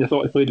weekend. I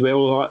thought he played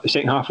well the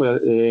second half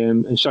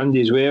on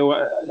Sunday as well.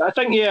 I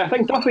think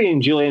Duffy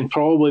and Jullien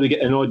probably would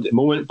get an odd at the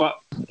moment, but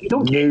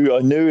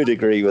I knew he'd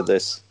agree with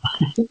this.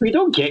 You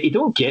don't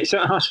get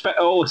centre halves fit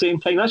all at the same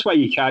time. That's why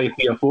you carry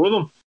 3 or 4 of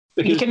them.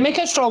 You can make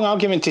a strong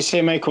argument to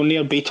say Michael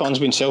Neil Beaton's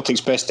been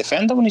Celtic's best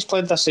defender when he's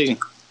played this season.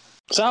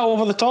 Is that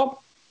over the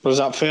top, or is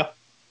that fair?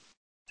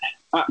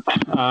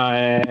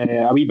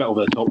 A wee bit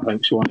over the top, I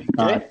think. So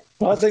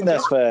I think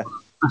that's fair.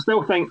 I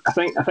still think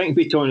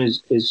Beaton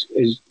is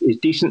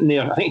decent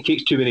there. I think he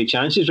takes too many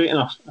chances, right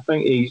enough. I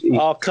think he's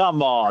Oh,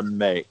 come on,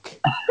 Mick.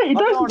 I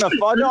don't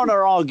want to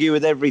argue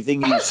with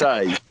everything you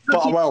say.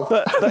 But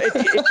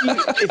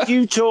if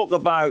you talk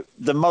about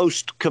the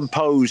most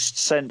composed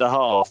centre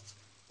half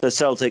that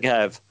Celtic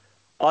have,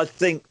 I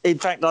think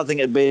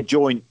it'd be a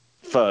joint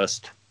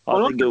first.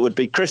 I think it would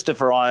be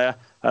Christopher Ajer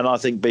and I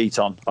think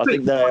Beaton. I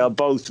think they are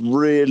both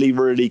really,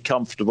 really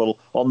comfortable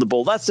on the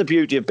ball. That's the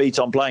beauty of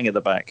Beaton playing at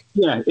the back.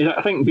 Yeah,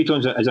 I think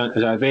Beaton's is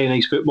a very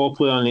nice football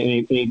player and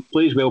he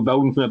plays well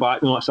building from the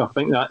back and all that stuff.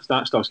 I think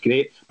that stuff's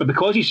great. But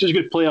because he's such a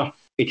good player,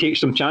 he takes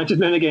some chances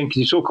now and again because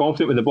he's so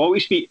confident with the ball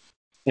at his feet.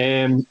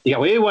 He got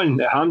away one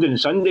at Hampden on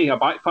Sunday, a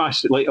back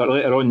pass later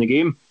on in the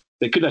game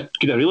that could have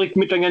really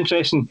made things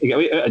interesting. He got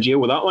away out of jail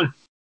with that one.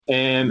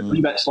 A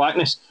wee bit of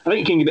slackness. I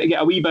think he can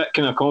get a wee bit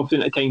kind of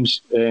confident at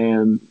times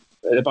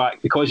at the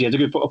back because he is a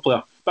good football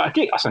player. But I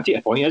take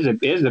the point. He is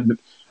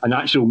a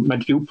natural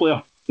midfield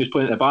player who's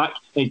playing at the back,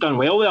 and he's done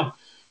well there.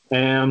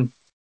 In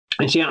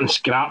certain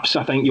scraps,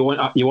 I think you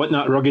want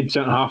that rugged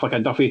centre half like a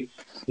Duffy,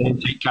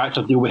 and take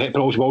character deal with hit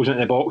balls into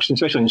the box,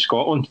 especially in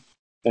Scotland.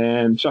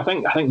 So I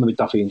think maybe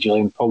Duffy and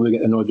Jullien probably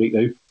get the nod right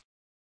now.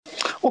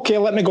 Okay,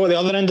 let me go to the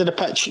other end of the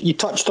pitch. You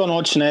touched on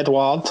Odsonne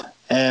Edouard.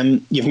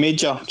 You've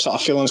made your sort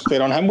of feelings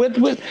clear on him. Where do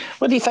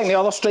you think the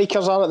other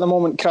strikers are at the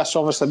moment, Chris?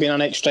 Obviously being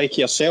an ex-striker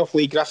yourself,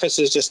 Lee Griffiths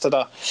has just had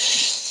a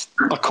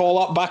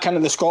call-up back into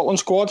the Scotland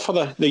squad for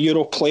the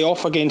Euro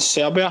playoff against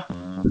Serbia.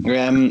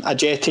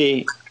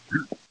 Ajeti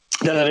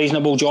did a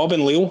reasonable job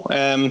in Lille,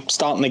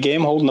 starting the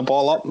game, holding the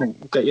ball up.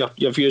 Get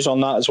your views on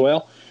that as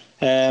well.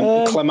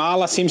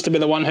 Klimala seems to be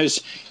the one who's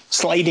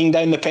sliding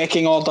down the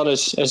pecking order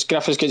as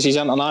Griffiths gets his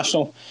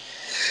international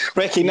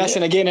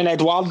recognition again, and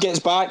Edouard gets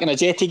back and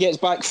Ajeti gets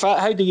back fit.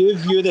 How do you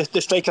view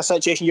the striker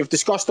situation? You've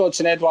discussed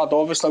Odsonne Edouard,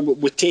 obviously.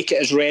 We take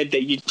it as read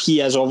that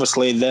he is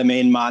obviously the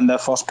main man, the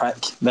first pick,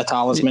 the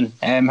talisman.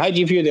 How do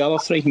you view the other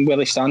three and where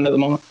they stand at the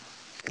moment?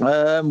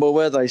 Well,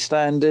 where they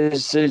stand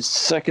is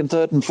second,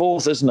 third, and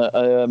fourth, isn't it?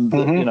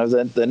 You know,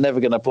 they're never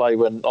going to play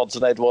when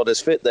Odsonne Edouard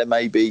is fit. There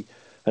may be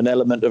an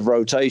element of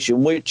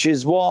rotation, which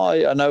is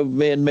why I know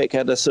me and Mick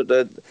had a sort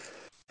of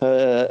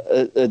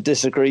a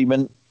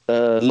disagreement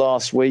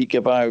last week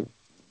about,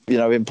 you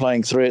know, him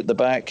playing three at the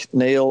back.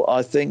 Neil,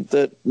 I think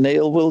that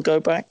Neil will go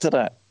back to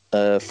that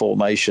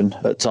formation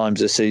at times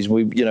this season.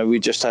 We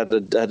just had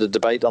a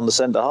debate on the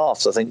centre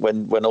halves. I think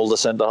when all the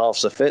centre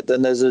halves are fit,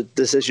 then there's a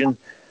decision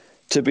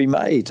to be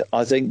made.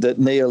 I think that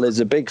Neil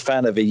is a big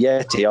fan of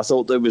Ajeti. I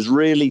thought that was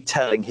really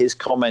telling his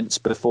comments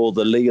before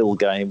the Lille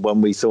game when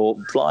we thought,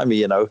 blimey,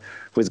 you know,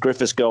 with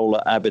Griffiths' goal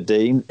at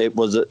Aberdeen, it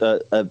was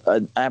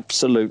an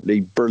absolutely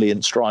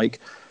brilliant strike.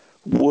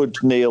 Would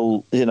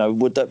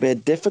that be a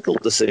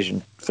difficult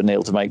decision for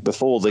Neil to make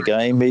before the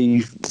game?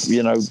 He,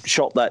 you know,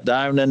 shot that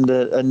down and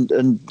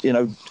you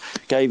know,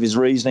 gave his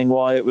reasoning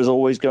why it was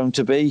always going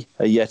to be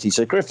Ajeti.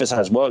 So Griffiths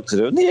has work to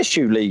do. And the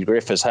issue Lee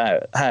Griffiths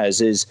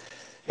has is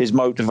his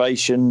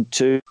motivation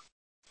to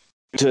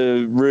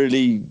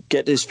really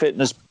get his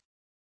fitness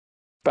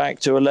back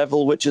to a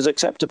level which is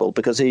acceptable,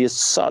 because he is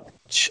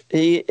such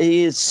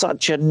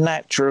a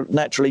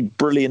naturally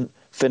brilliant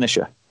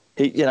finisher.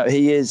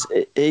 He is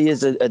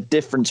a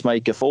difference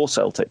maker for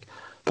Celtic.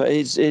 But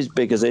his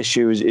biggest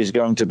issue is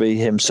going to be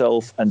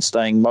himself and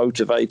staying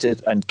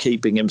motivated and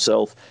keeping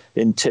himself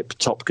in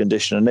tip-top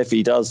condition. And if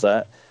he does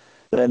that,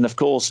 then of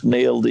course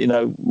Neil, you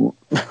know,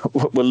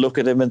 will look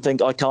at him and think,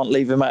 I can't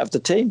leave him out of the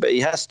team. But he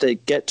has to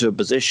get to a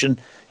position,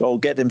 or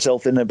get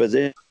himself in a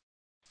position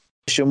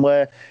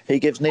where he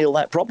gives Neil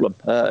that problem.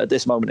 At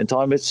this moment in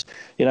time, it's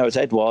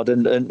Edouard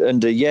and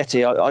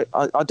Ajeti.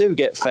 I do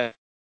get fed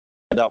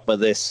up with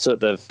this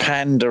sort of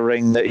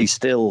pandering that he's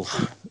still,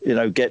 you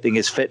know, getting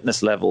his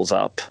fitness levels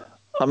up.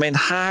 I mean,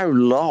 how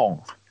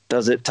long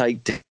does it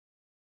take to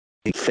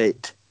be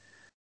fit?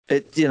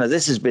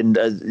 This has been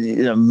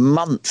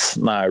months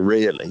now,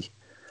 really.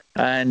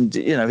 And,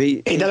 you know,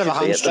 he did have a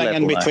hamstring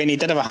in between. He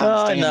did have a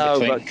hamstring in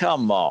between. But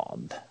come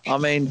on. I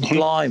mean,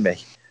 blimey.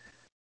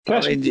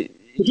 Chris,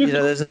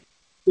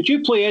 would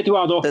you play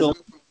Edouard off the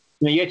left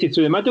and Ajeti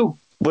through the middle?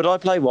 Would I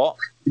play what?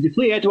 Would you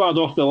play Edouard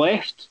off the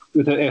left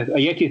with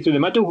Ajeti through the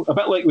middle? A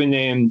bit like when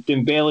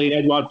Dembele and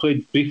Edouard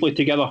played briefly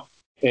together.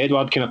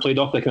 Edouard kind of played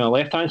off the kind of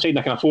left-hand side,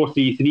 like a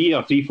 4-3-3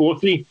 or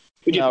 3-4-3.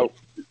 Would you?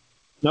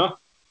 No?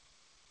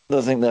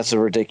 I think that's a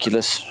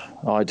ridiculous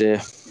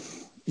idea.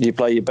 You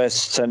play your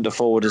best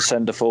centre-forward as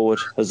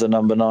the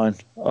number 9.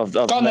 Go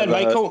on then,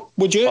 Michael.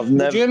 Would you,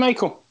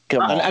 Michael?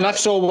 Come on. And if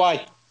so,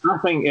 why? I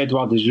think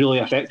Edouard is really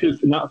effective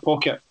in that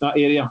pocket, that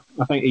area.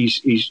 I think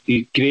he's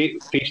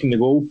great facing the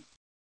goal.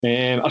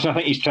 I think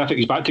he's terrific.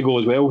 He's back to goal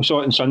as well. We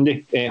saw it on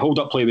Sunday.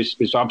 Hold-up play was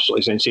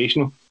absolutely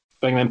sensational.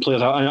 Bringing in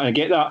players out, and I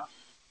get that.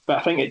 But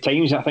I think at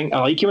times, I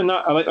like him in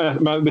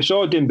that. We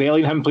saw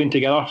Dembele and him playing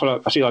together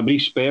for a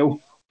brief spell.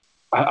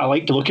 I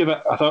like the look of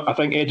it. I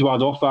think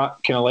Edouard off that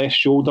kind of left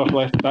shoulder,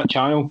 that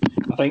channel,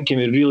 I think can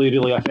be really,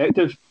 really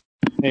effective.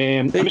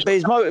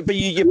 But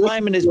you play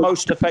him in his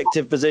most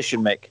effective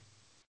position, Mick.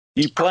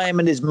 You play him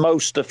in his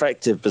most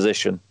effective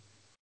position.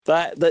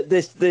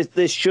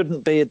 This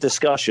shouldn't be a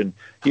discussion.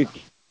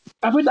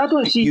 I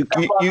don't see.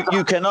 You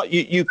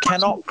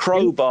cannot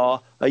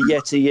crowbar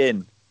Ajeti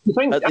in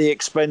at the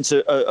expense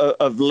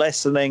of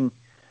lessening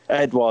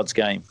Edouard's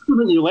game. I don't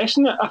think you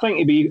lessen it. I think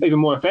he'd be even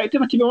more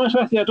effective, to be honest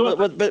with you.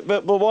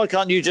 But why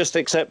can't you just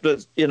accept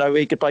that, you know,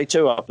 he could play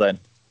 2 up then?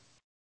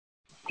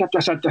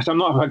 I'm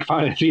not a big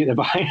fan of 3 at the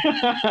back.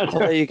 Well,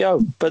 there you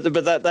go. But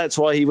that's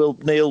why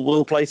Neil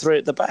will play 3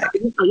 at the back. I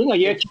think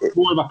Ajeti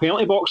more of a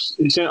penalty box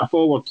centre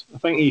forward. I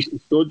think he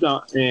showed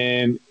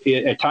that. He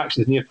attacks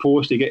the near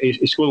post.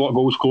 He scored a lot of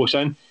goals close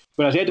in.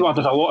 Whereas Edouard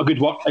does a lot of good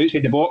work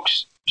outside the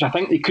box, which I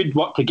think they could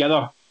work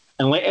together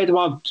and let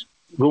Edouard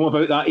roam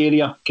about that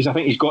area, because I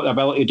think he's got the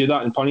ability to do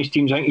that and punish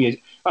teams. I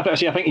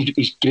think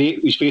he's great.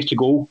 He's face to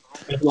goal.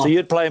 So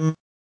you'd play him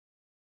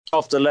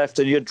off the left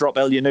and you'd drop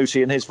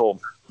Elyounoussi in his form.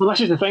 Well,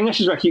 this is the thing. This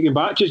is what I keep going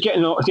back to. Just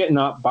getting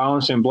that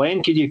balance and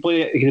blend. Could you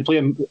play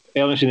him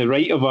Elyounoussi in the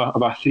right of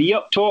a 3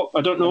 up top? I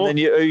don't know. And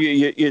then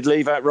you'd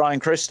leave out Ryan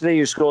Christie,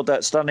 who scored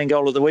that stunning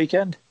goal at the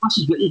weekend.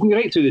 You can get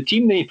right through the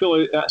team. Then you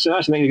pull out. That's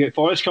the thing. You get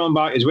Forrest coming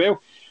back as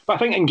well. But I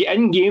think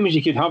in games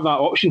you could have that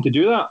option to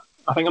do that.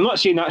 I think I'm not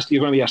saying you're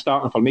going to be a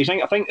starting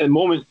formation. I think at the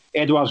moment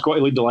Edouard's got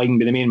to lead the line and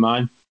be the main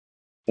man.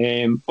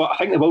 But I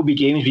think there will be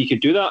games where you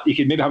could do that. You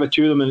could maybe have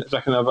 2 of them as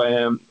a kind of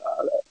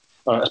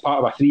as part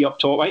of a 3 up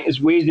top. I think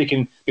there's ways they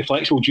can be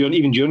flexible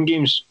during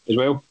games as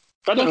well.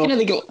 Looking at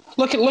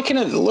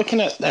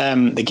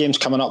the games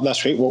coming up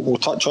this week, we'll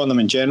touch on them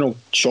in general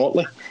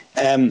shortly.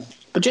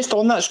 But just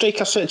on that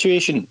striker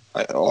situation,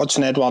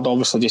 Odsonne Edouard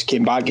obviously just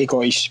came back. He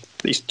got his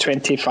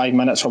 25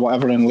 minutes or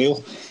whatever in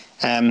Lille.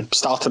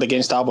 Started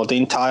against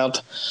Aberdeen tired.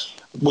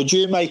 Would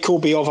you, Michael,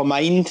 be of a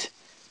mind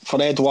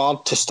for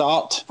Edouard to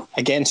start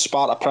against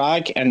Sparta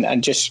Prague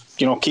and just,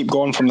 keep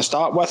going from the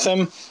start with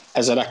him?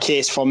 Is there a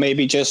case for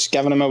maybe just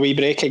giving him a wee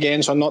break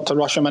again, so not to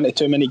rush him into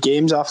too many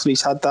games after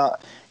he's had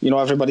that?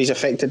 Everybody's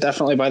affected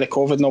differently by the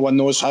COVID. No one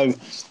knows how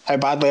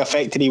badly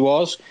affected he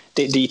was.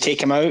 Do you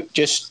take him out,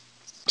 just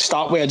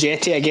start with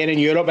Ajeti again in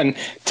Europe, and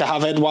to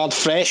have Edouard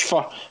fresh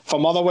for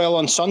Motherwell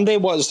on Sunday?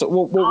 What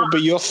would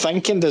be your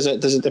thinking? Does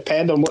it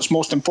depend on what's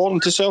most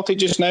important to Celtic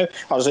just now,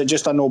 or is it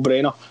just a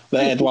no-brainer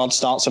that Edouard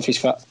starts if he's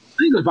fit? I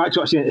think it goes back to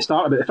what I said at the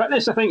start about the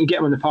fitness. I think you get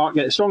him in the park,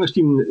 get the strongest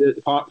team at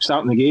the park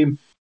starting the game,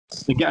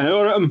 and get an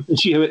hour at him and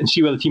see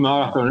where the team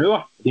are after an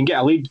hour. If you can get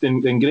a lead,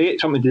 then great.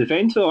 Something to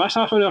defend for the last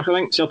half an hour. I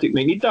think Celtic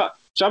might need that.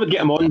 So I would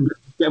get him on,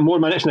 get him more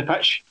minutes in the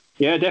pitch.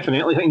 Yeah,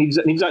 definitely. I think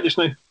he needs that just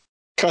now.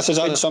 Chris, is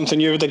that something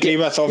you would agree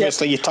with?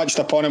 Obviously, you touched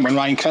upon it when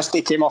Ryan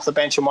Christie came off the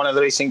bench in one of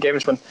the recent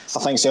games when I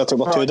think Celtic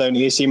were 2 down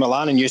to AC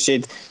Milan, and you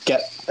said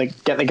get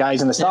the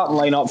guys in the starting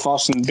line up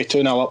first and be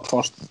 2-0 up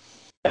first.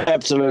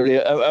 Absolutely.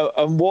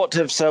 And what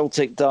have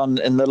Celtic done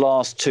in the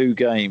last 2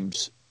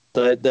 games?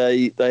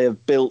 They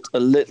have built a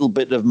little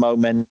bit of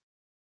momentum.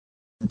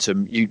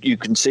 You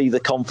can see the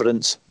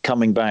confidence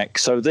coming back.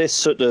 So this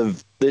sort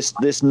of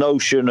this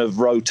notion of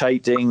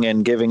rotating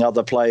and giving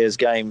other players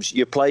games,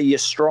 you play your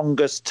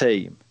strongest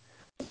team.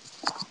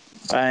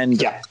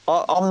 And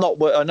I'm not.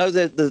 I know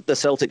that the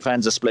Celtic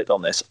fans are split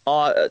on this.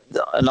 I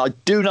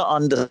do not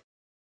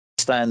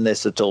understand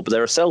this at all. But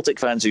there are Celtic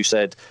fans who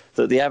said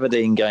that the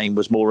Aberdeen game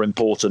was more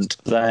important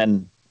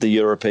than the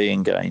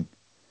European game.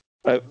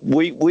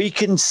 We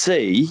can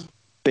see,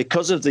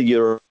 because of the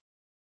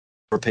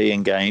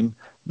European game,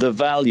 the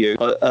value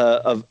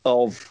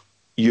of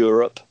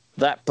Europe,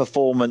 that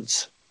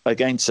performance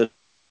against a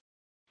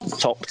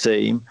top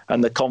team,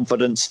 and the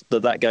confidence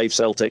that gave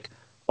Celtic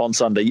on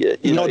Sunday.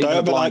 No doubt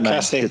about that,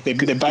 Chris. They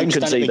bounced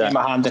into the game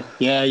of Hampden.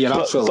 Yeah, you're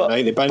absolutely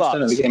right. They bounced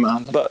into the game of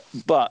Hampden.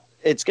 But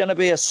it's going to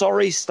be a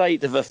sorry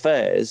state of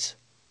affairs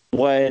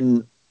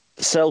when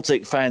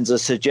Celtic fans are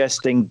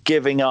suggesting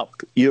giving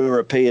up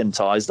European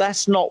ties.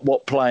 That's not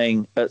what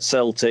playing at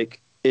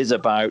Celtic is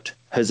about,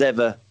 has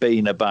ever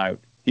been about.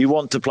 You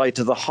want to play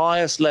to the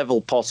highest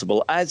level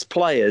possible. As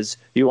players,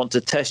 you want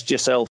to test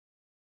yourself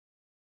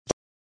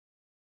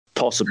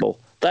possible.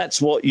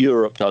 That's what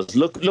Europe does.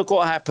 Look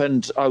what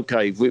happened.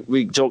 Okay,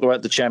 we talk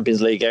about the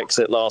Champions League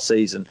exit last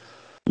season.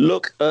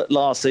 Look at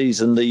last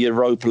season, the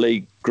Europa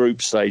League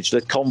group stage, the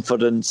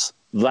confidence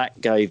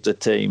that gave the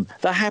team,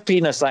 the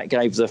happiness that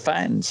gave the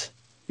fans.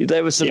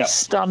 There were some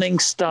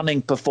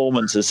stunning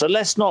performances. So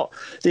let's not,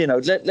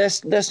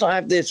 let's not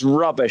have this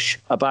rubbish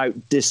about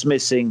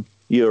dismissing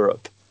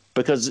Europe,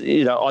 because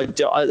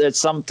it's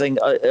something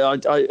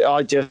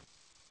I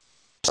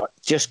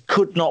just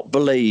could not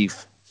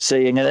believe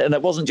seeing, and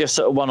it wasn't just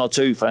sort of 1 or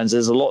 2 fans.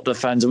 There's a lot of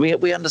fans, and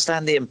we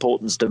understand the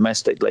importance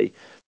domestically.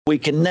 We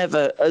can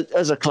never,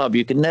 as a club,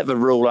 you can never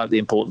rule out the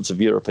importance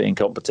of European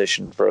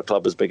competition for a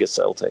club as big as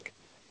Celtic.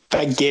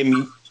 Big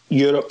game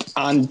Europe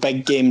and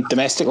big game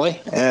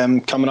domestically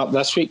coming up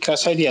this week.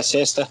 Chris, how do you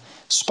assess the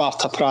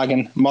Sparta Prague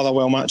and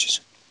Motherwell matches?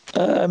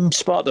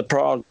 Sparta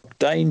Prague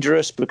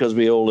dangerous, because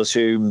we all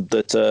assume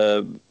that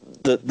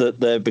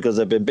they're, because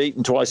they've been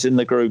beaten twice in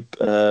the group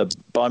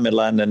by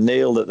Milan and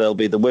Neil, that they'll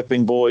be the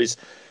whipping boys.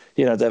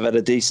 They've had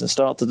a decent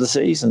start to the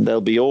season.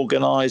 They'll be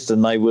organised,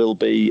 and they will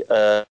be.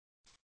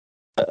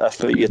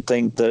 You'd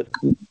think that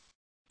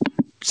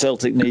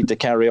Celtic need to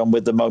carry on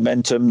with the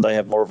momentum. They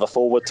have more of a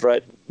forward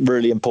threat.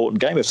 Really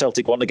important game. If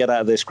Celtic want to get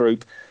out of this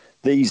group,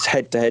 these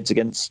head-to-heads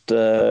against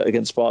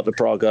Sparta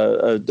Prague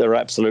are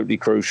absolutely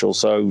crucial.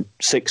 So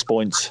 6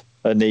 points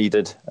are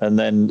needed, and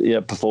then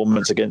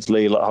performance against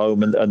Lille at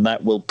home, and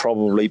that will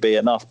probably be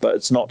enough. But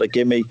it's not a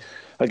gimme.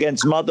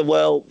 Against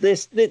Motherwell,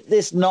 this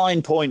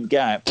 9-point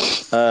gap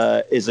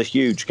is a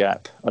huge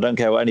gap. I don't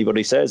care what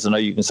anybody says. I know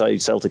you can say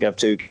Celtic have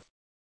 2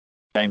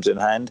 games in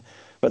hand,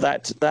 but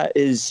that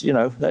is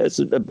that's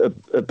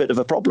a bit of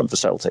a problem for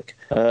Celtic.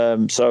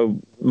 So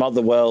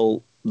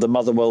the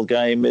Motherwell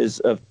game is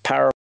of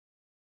paramount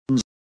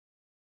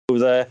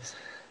there,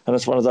 and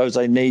it's one of those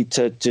they need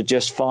to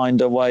just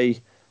find a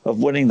way of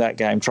winning that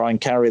game, try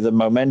and carry the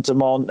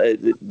momentum on.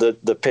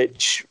 The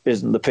pitch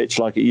isn't the pitch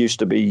like it used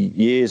to be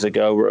years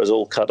ago, where it was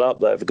all cut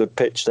up. They have a good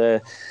pitch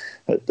there,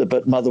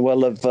 but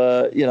Motherwell have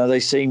they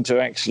seem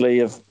to actually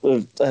have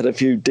had a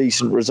few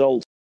decent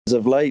results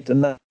of late,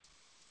 and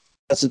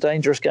that's a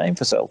dangerous game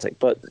for Celtic.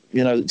 But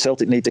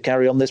Celtic need to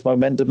carry on this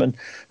momentum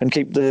and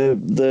keep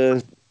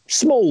the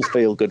small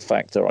feel-good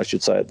factor, I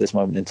should say, at this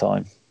moment in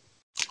time.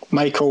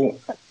 Michael,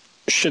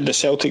 should the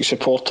Celtic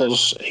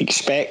supporters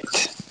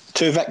expect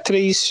 2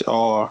 victories,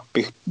 or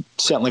be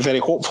certainly very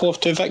hopeful of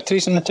 2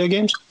 victories in the 2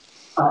 games?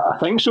 I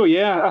think so,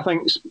 yeah. I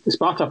think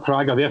Sparta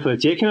Prague are there for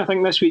the taking, I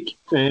think, this week.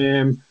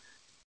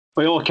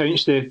 By all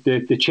accounts,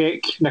 the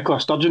Czech, Nicola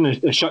Sturgeon,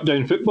 has shut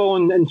down football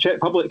in Czech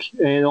Republic.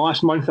 The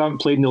last month, I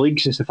haven't played in the league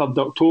since the 3rd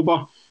of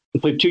October. They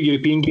played 2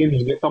 European games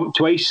and got thumped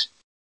twice.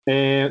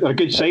 They're a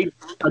good side.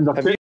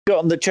 Have you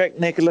gotten the Czech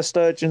Nicola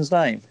Sturgeon's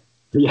name?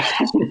 Yeah,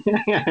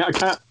 I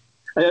can't.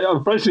 Our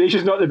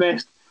pronunciation's not the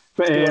best.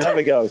 But, have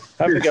a go.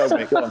 Have a go,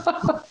 mate. Go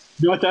on.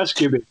 Not that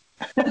Scooby.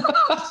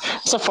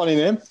 It's a funny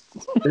name.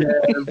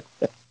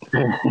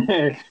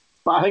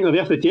 But I think they're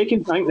there for the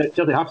taking. I think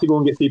that they have to go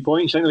and get 3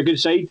 points. I think they're a good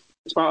side.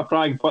 Sparta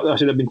Prague, but I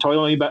said they've been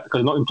toiling a bit because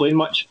they've not been playing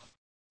much.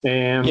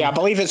 Yeah, I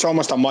believe it's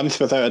almost a month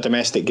without a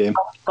domestic game,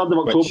 3rd of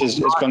October, which is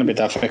going to be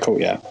difficult.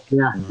 Yeah.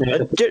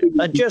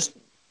 And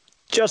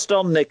just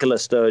on Nicola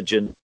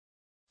Sturgeon,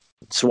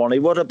 Swanee,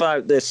 what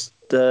about this?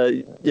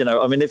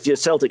 If you're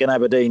Celtic and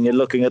Aberdeen, you're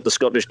looking at the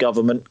Scottish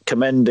Government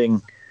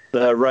commending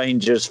the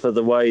Rangers for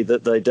the way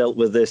that they dealt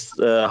with this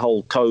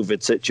whole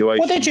COVID situation.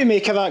 What did you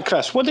make of that,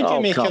 Chris? What did you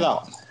make of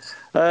that?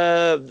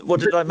 What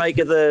did I make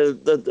of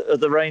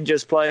the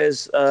Rangers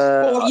players?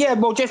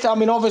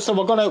 Obviously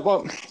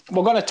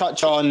we're gonna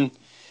touch on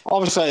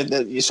obviously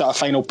the sort of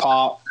final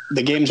part.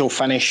 The games will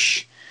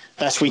finish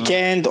this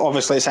weekend.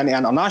 Obviously, it's into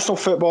international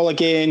football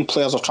again.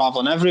 Players are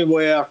travelling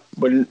everywhere.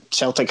 When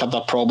Celtic had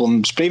their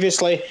problems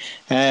previously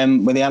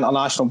with the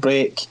international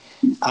break.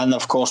 And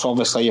of course,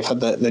 obviously, you've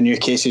had the new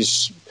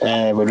cases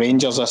with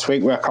Rangers this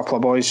week, with a couple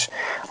of boys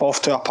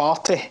off to a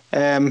party.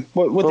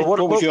 What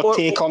was your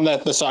take on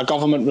the sort of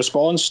government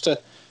response to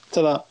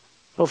that?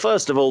 Well,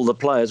 first of all, the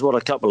players, what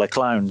a couple of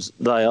clowns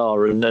they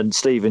are, and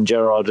Steven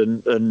Gerrard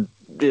and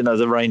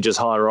the Rangers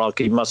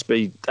hierarchy must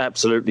be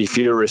absolutely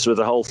furious with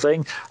the whole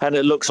thing. And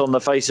it looks on the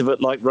face of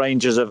it like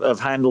Rangers have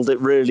handled it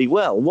really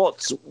well.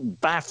 What's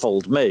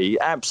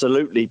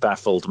absolutely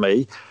baffled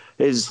me,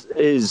 is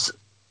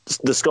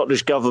the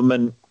Scottish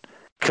Government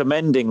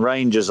commending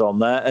Rangers on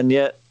that, and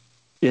yet,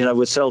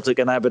 with Celtic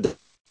and Aberdeen,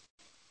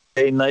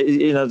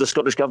 the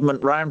Scottish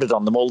Government rounded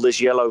on them all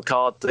this yellow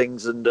card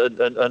things and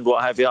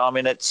what have you. I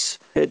mean, it's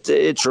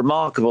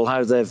remarkable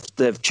how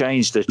they've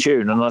changed the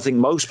tune, and I think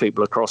most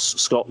people across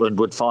Scotland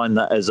would find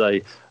that as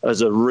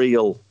a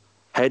real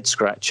head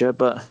scratcher.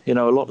 But a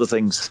lot of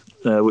things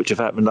which have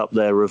happened up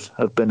there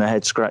have been a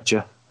head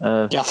scratcher.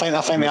 I think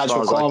the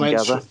actual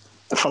comments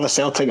for the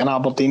Celtic and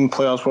Aberdeen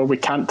players where we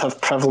can't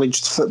have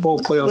privileged football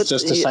players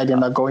deciding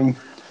they're going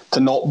to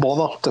not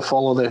bother to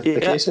follow the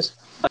cases.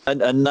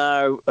 And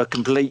now a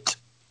complete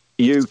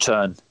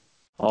U-turn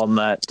on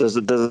that. Does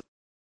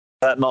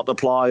that not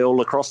apply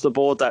all across the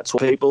board? That's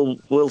what people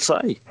will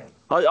say.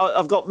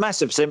 I've got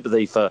massive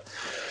sympathy for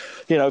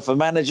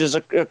managers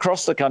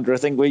across the country. I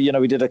think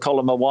we did a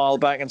column a while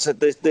back and said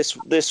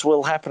this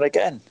will happen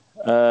again.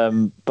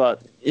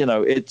 But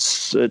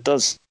it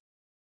does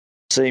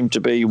seem to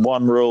be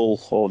one rule,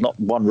 or not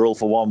one rule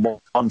for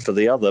one for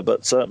the other,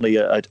 but certainly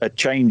a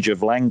change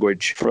of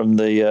language from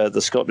the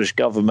Scottish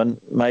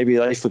Government. Maybe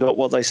they forgot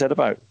what they said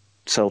about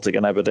Celtic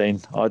and Aberdeen.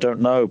 I don't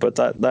know, but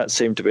that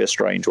seemed to be a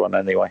strange one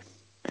anyway.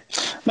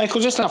 Michael,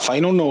 just on a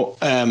final note,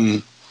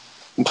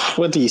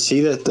 where do you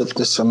see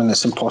this? I mean,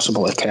 it's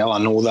impossible to tell, I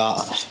know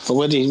that, but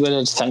where do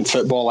you think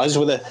football is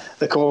with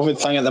the COVID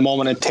thing at the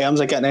moment in terms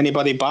of getting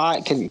anybody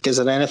back? Is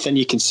there anything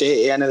you can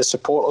say to any of the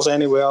supporters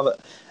anywhere that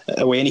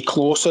are we any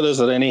closer? Is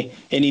there any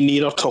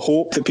nearer to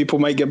hope that people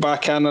might get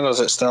back in, or is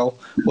it still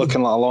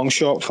looking like a long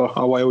shot for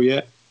a while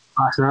yet?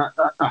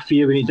 I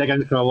fear we need to dig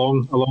in for a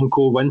long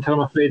cold winter, I'm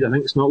afraid. I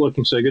think it's not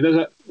looking so good, is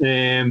it?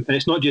 And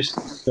it's not just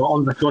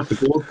across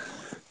the board.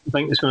 I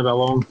think it's going to be a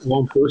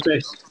long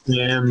process.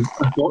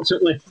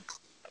 Unfortunately,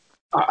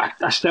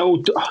 I still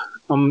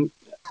the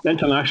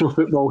international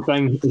football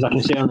thing is a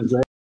concern as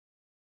well.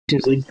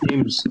 Nations League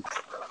games,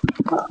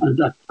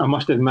 I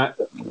must admit,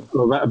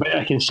 a bit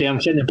of concern.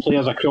 Sending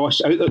players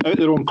across out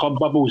their own club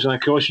bubbles and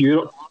across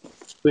Europe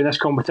with this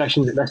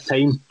competition at this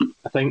time,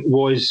 I think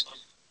was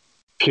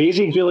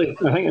crazy. Really,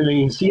 I think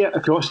you can see it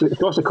across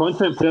the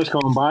continent. Players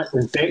coming back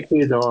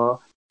infected or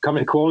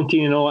coming to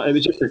quarantine and all that. It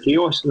was just a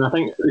chaos, and I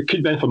think it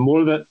could be for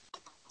more of it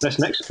this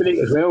next break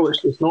as well.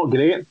 It's not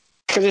great.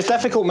 Because it's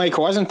difficult,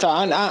 Michael, isn't it?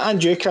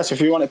 And you, Chris,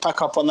 if you want to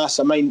pick up on this,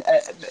 I mean,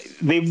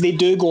 they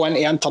do go into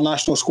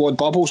international squad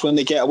bubbles when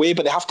they get away,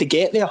 but they have to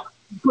get there.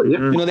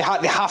 Yeah.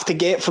 They have to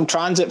get from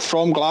transit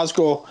from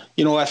Glasgow.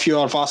 If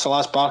you're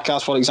Vasilis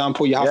Barkas, for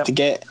example, you have to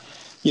get,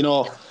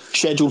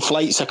 scheduled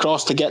flights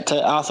across to get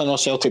to Athens. Or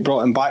Celtic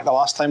brought him back the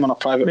last time on a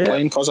private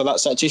plane because of that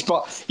situation.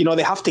 But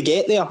they have to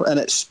get there, and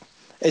it's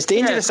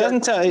dangerous,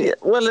 isn't it?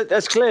 Well,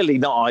 it's clearly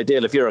not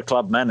ideal if you're a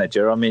club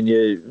manager. I mean,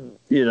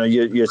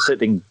 you're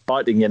sitting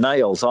biting your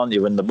nails, aren't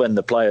you? When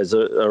the players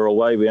are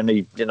away, we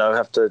only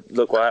have to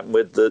look what happened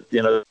with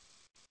the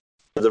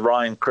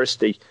Ryan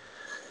Christie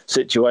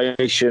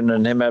situation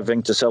and him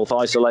having to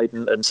self-isolate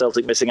and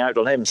Celtic missing out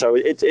on him. So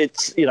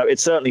it's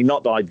certainly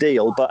not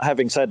ideal. But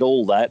having said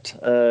all that,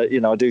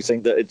 I do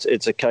think that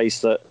it's a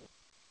case that,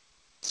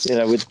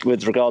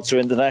 with regards to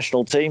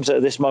international teams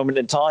at this moment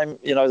in time,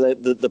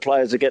 the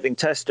players are getting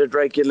tested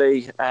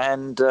regularly,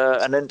 and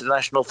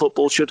international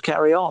football should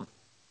carry on.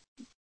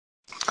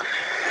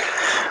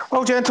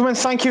 Well, gentlemen,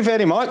 thank you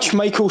very much.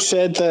 Michael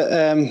said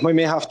that we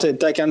may have to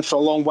dig in for a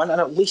long winter.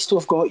 At least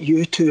we've got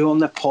you two on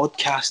the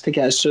podcast to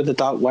get us through the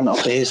dark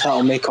winter days.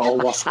 That'll make it all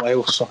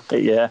worthwhile. So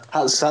yeah,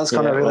 that's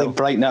going to really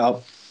brighten it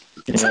up.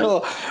 Yeah.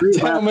 So,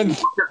 gentlemen,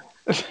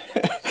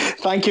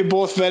 thank you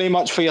both very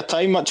much for your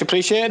time. Much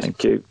appreciated.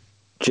 Thank you.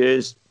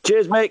 Cheers.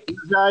 Cheers, Mick.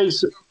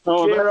 Guys.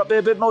 Cheer up. Be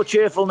a bit more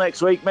cheerful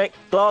next week, Mick.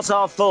 Glass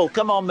half full.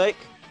 Come on, Mick.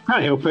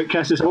 Can't help it,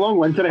 Chris. It's a long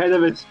winter ahead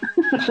of us.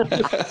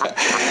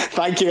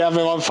 Thank you,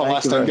 everyone, for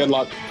listening. Good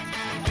luck.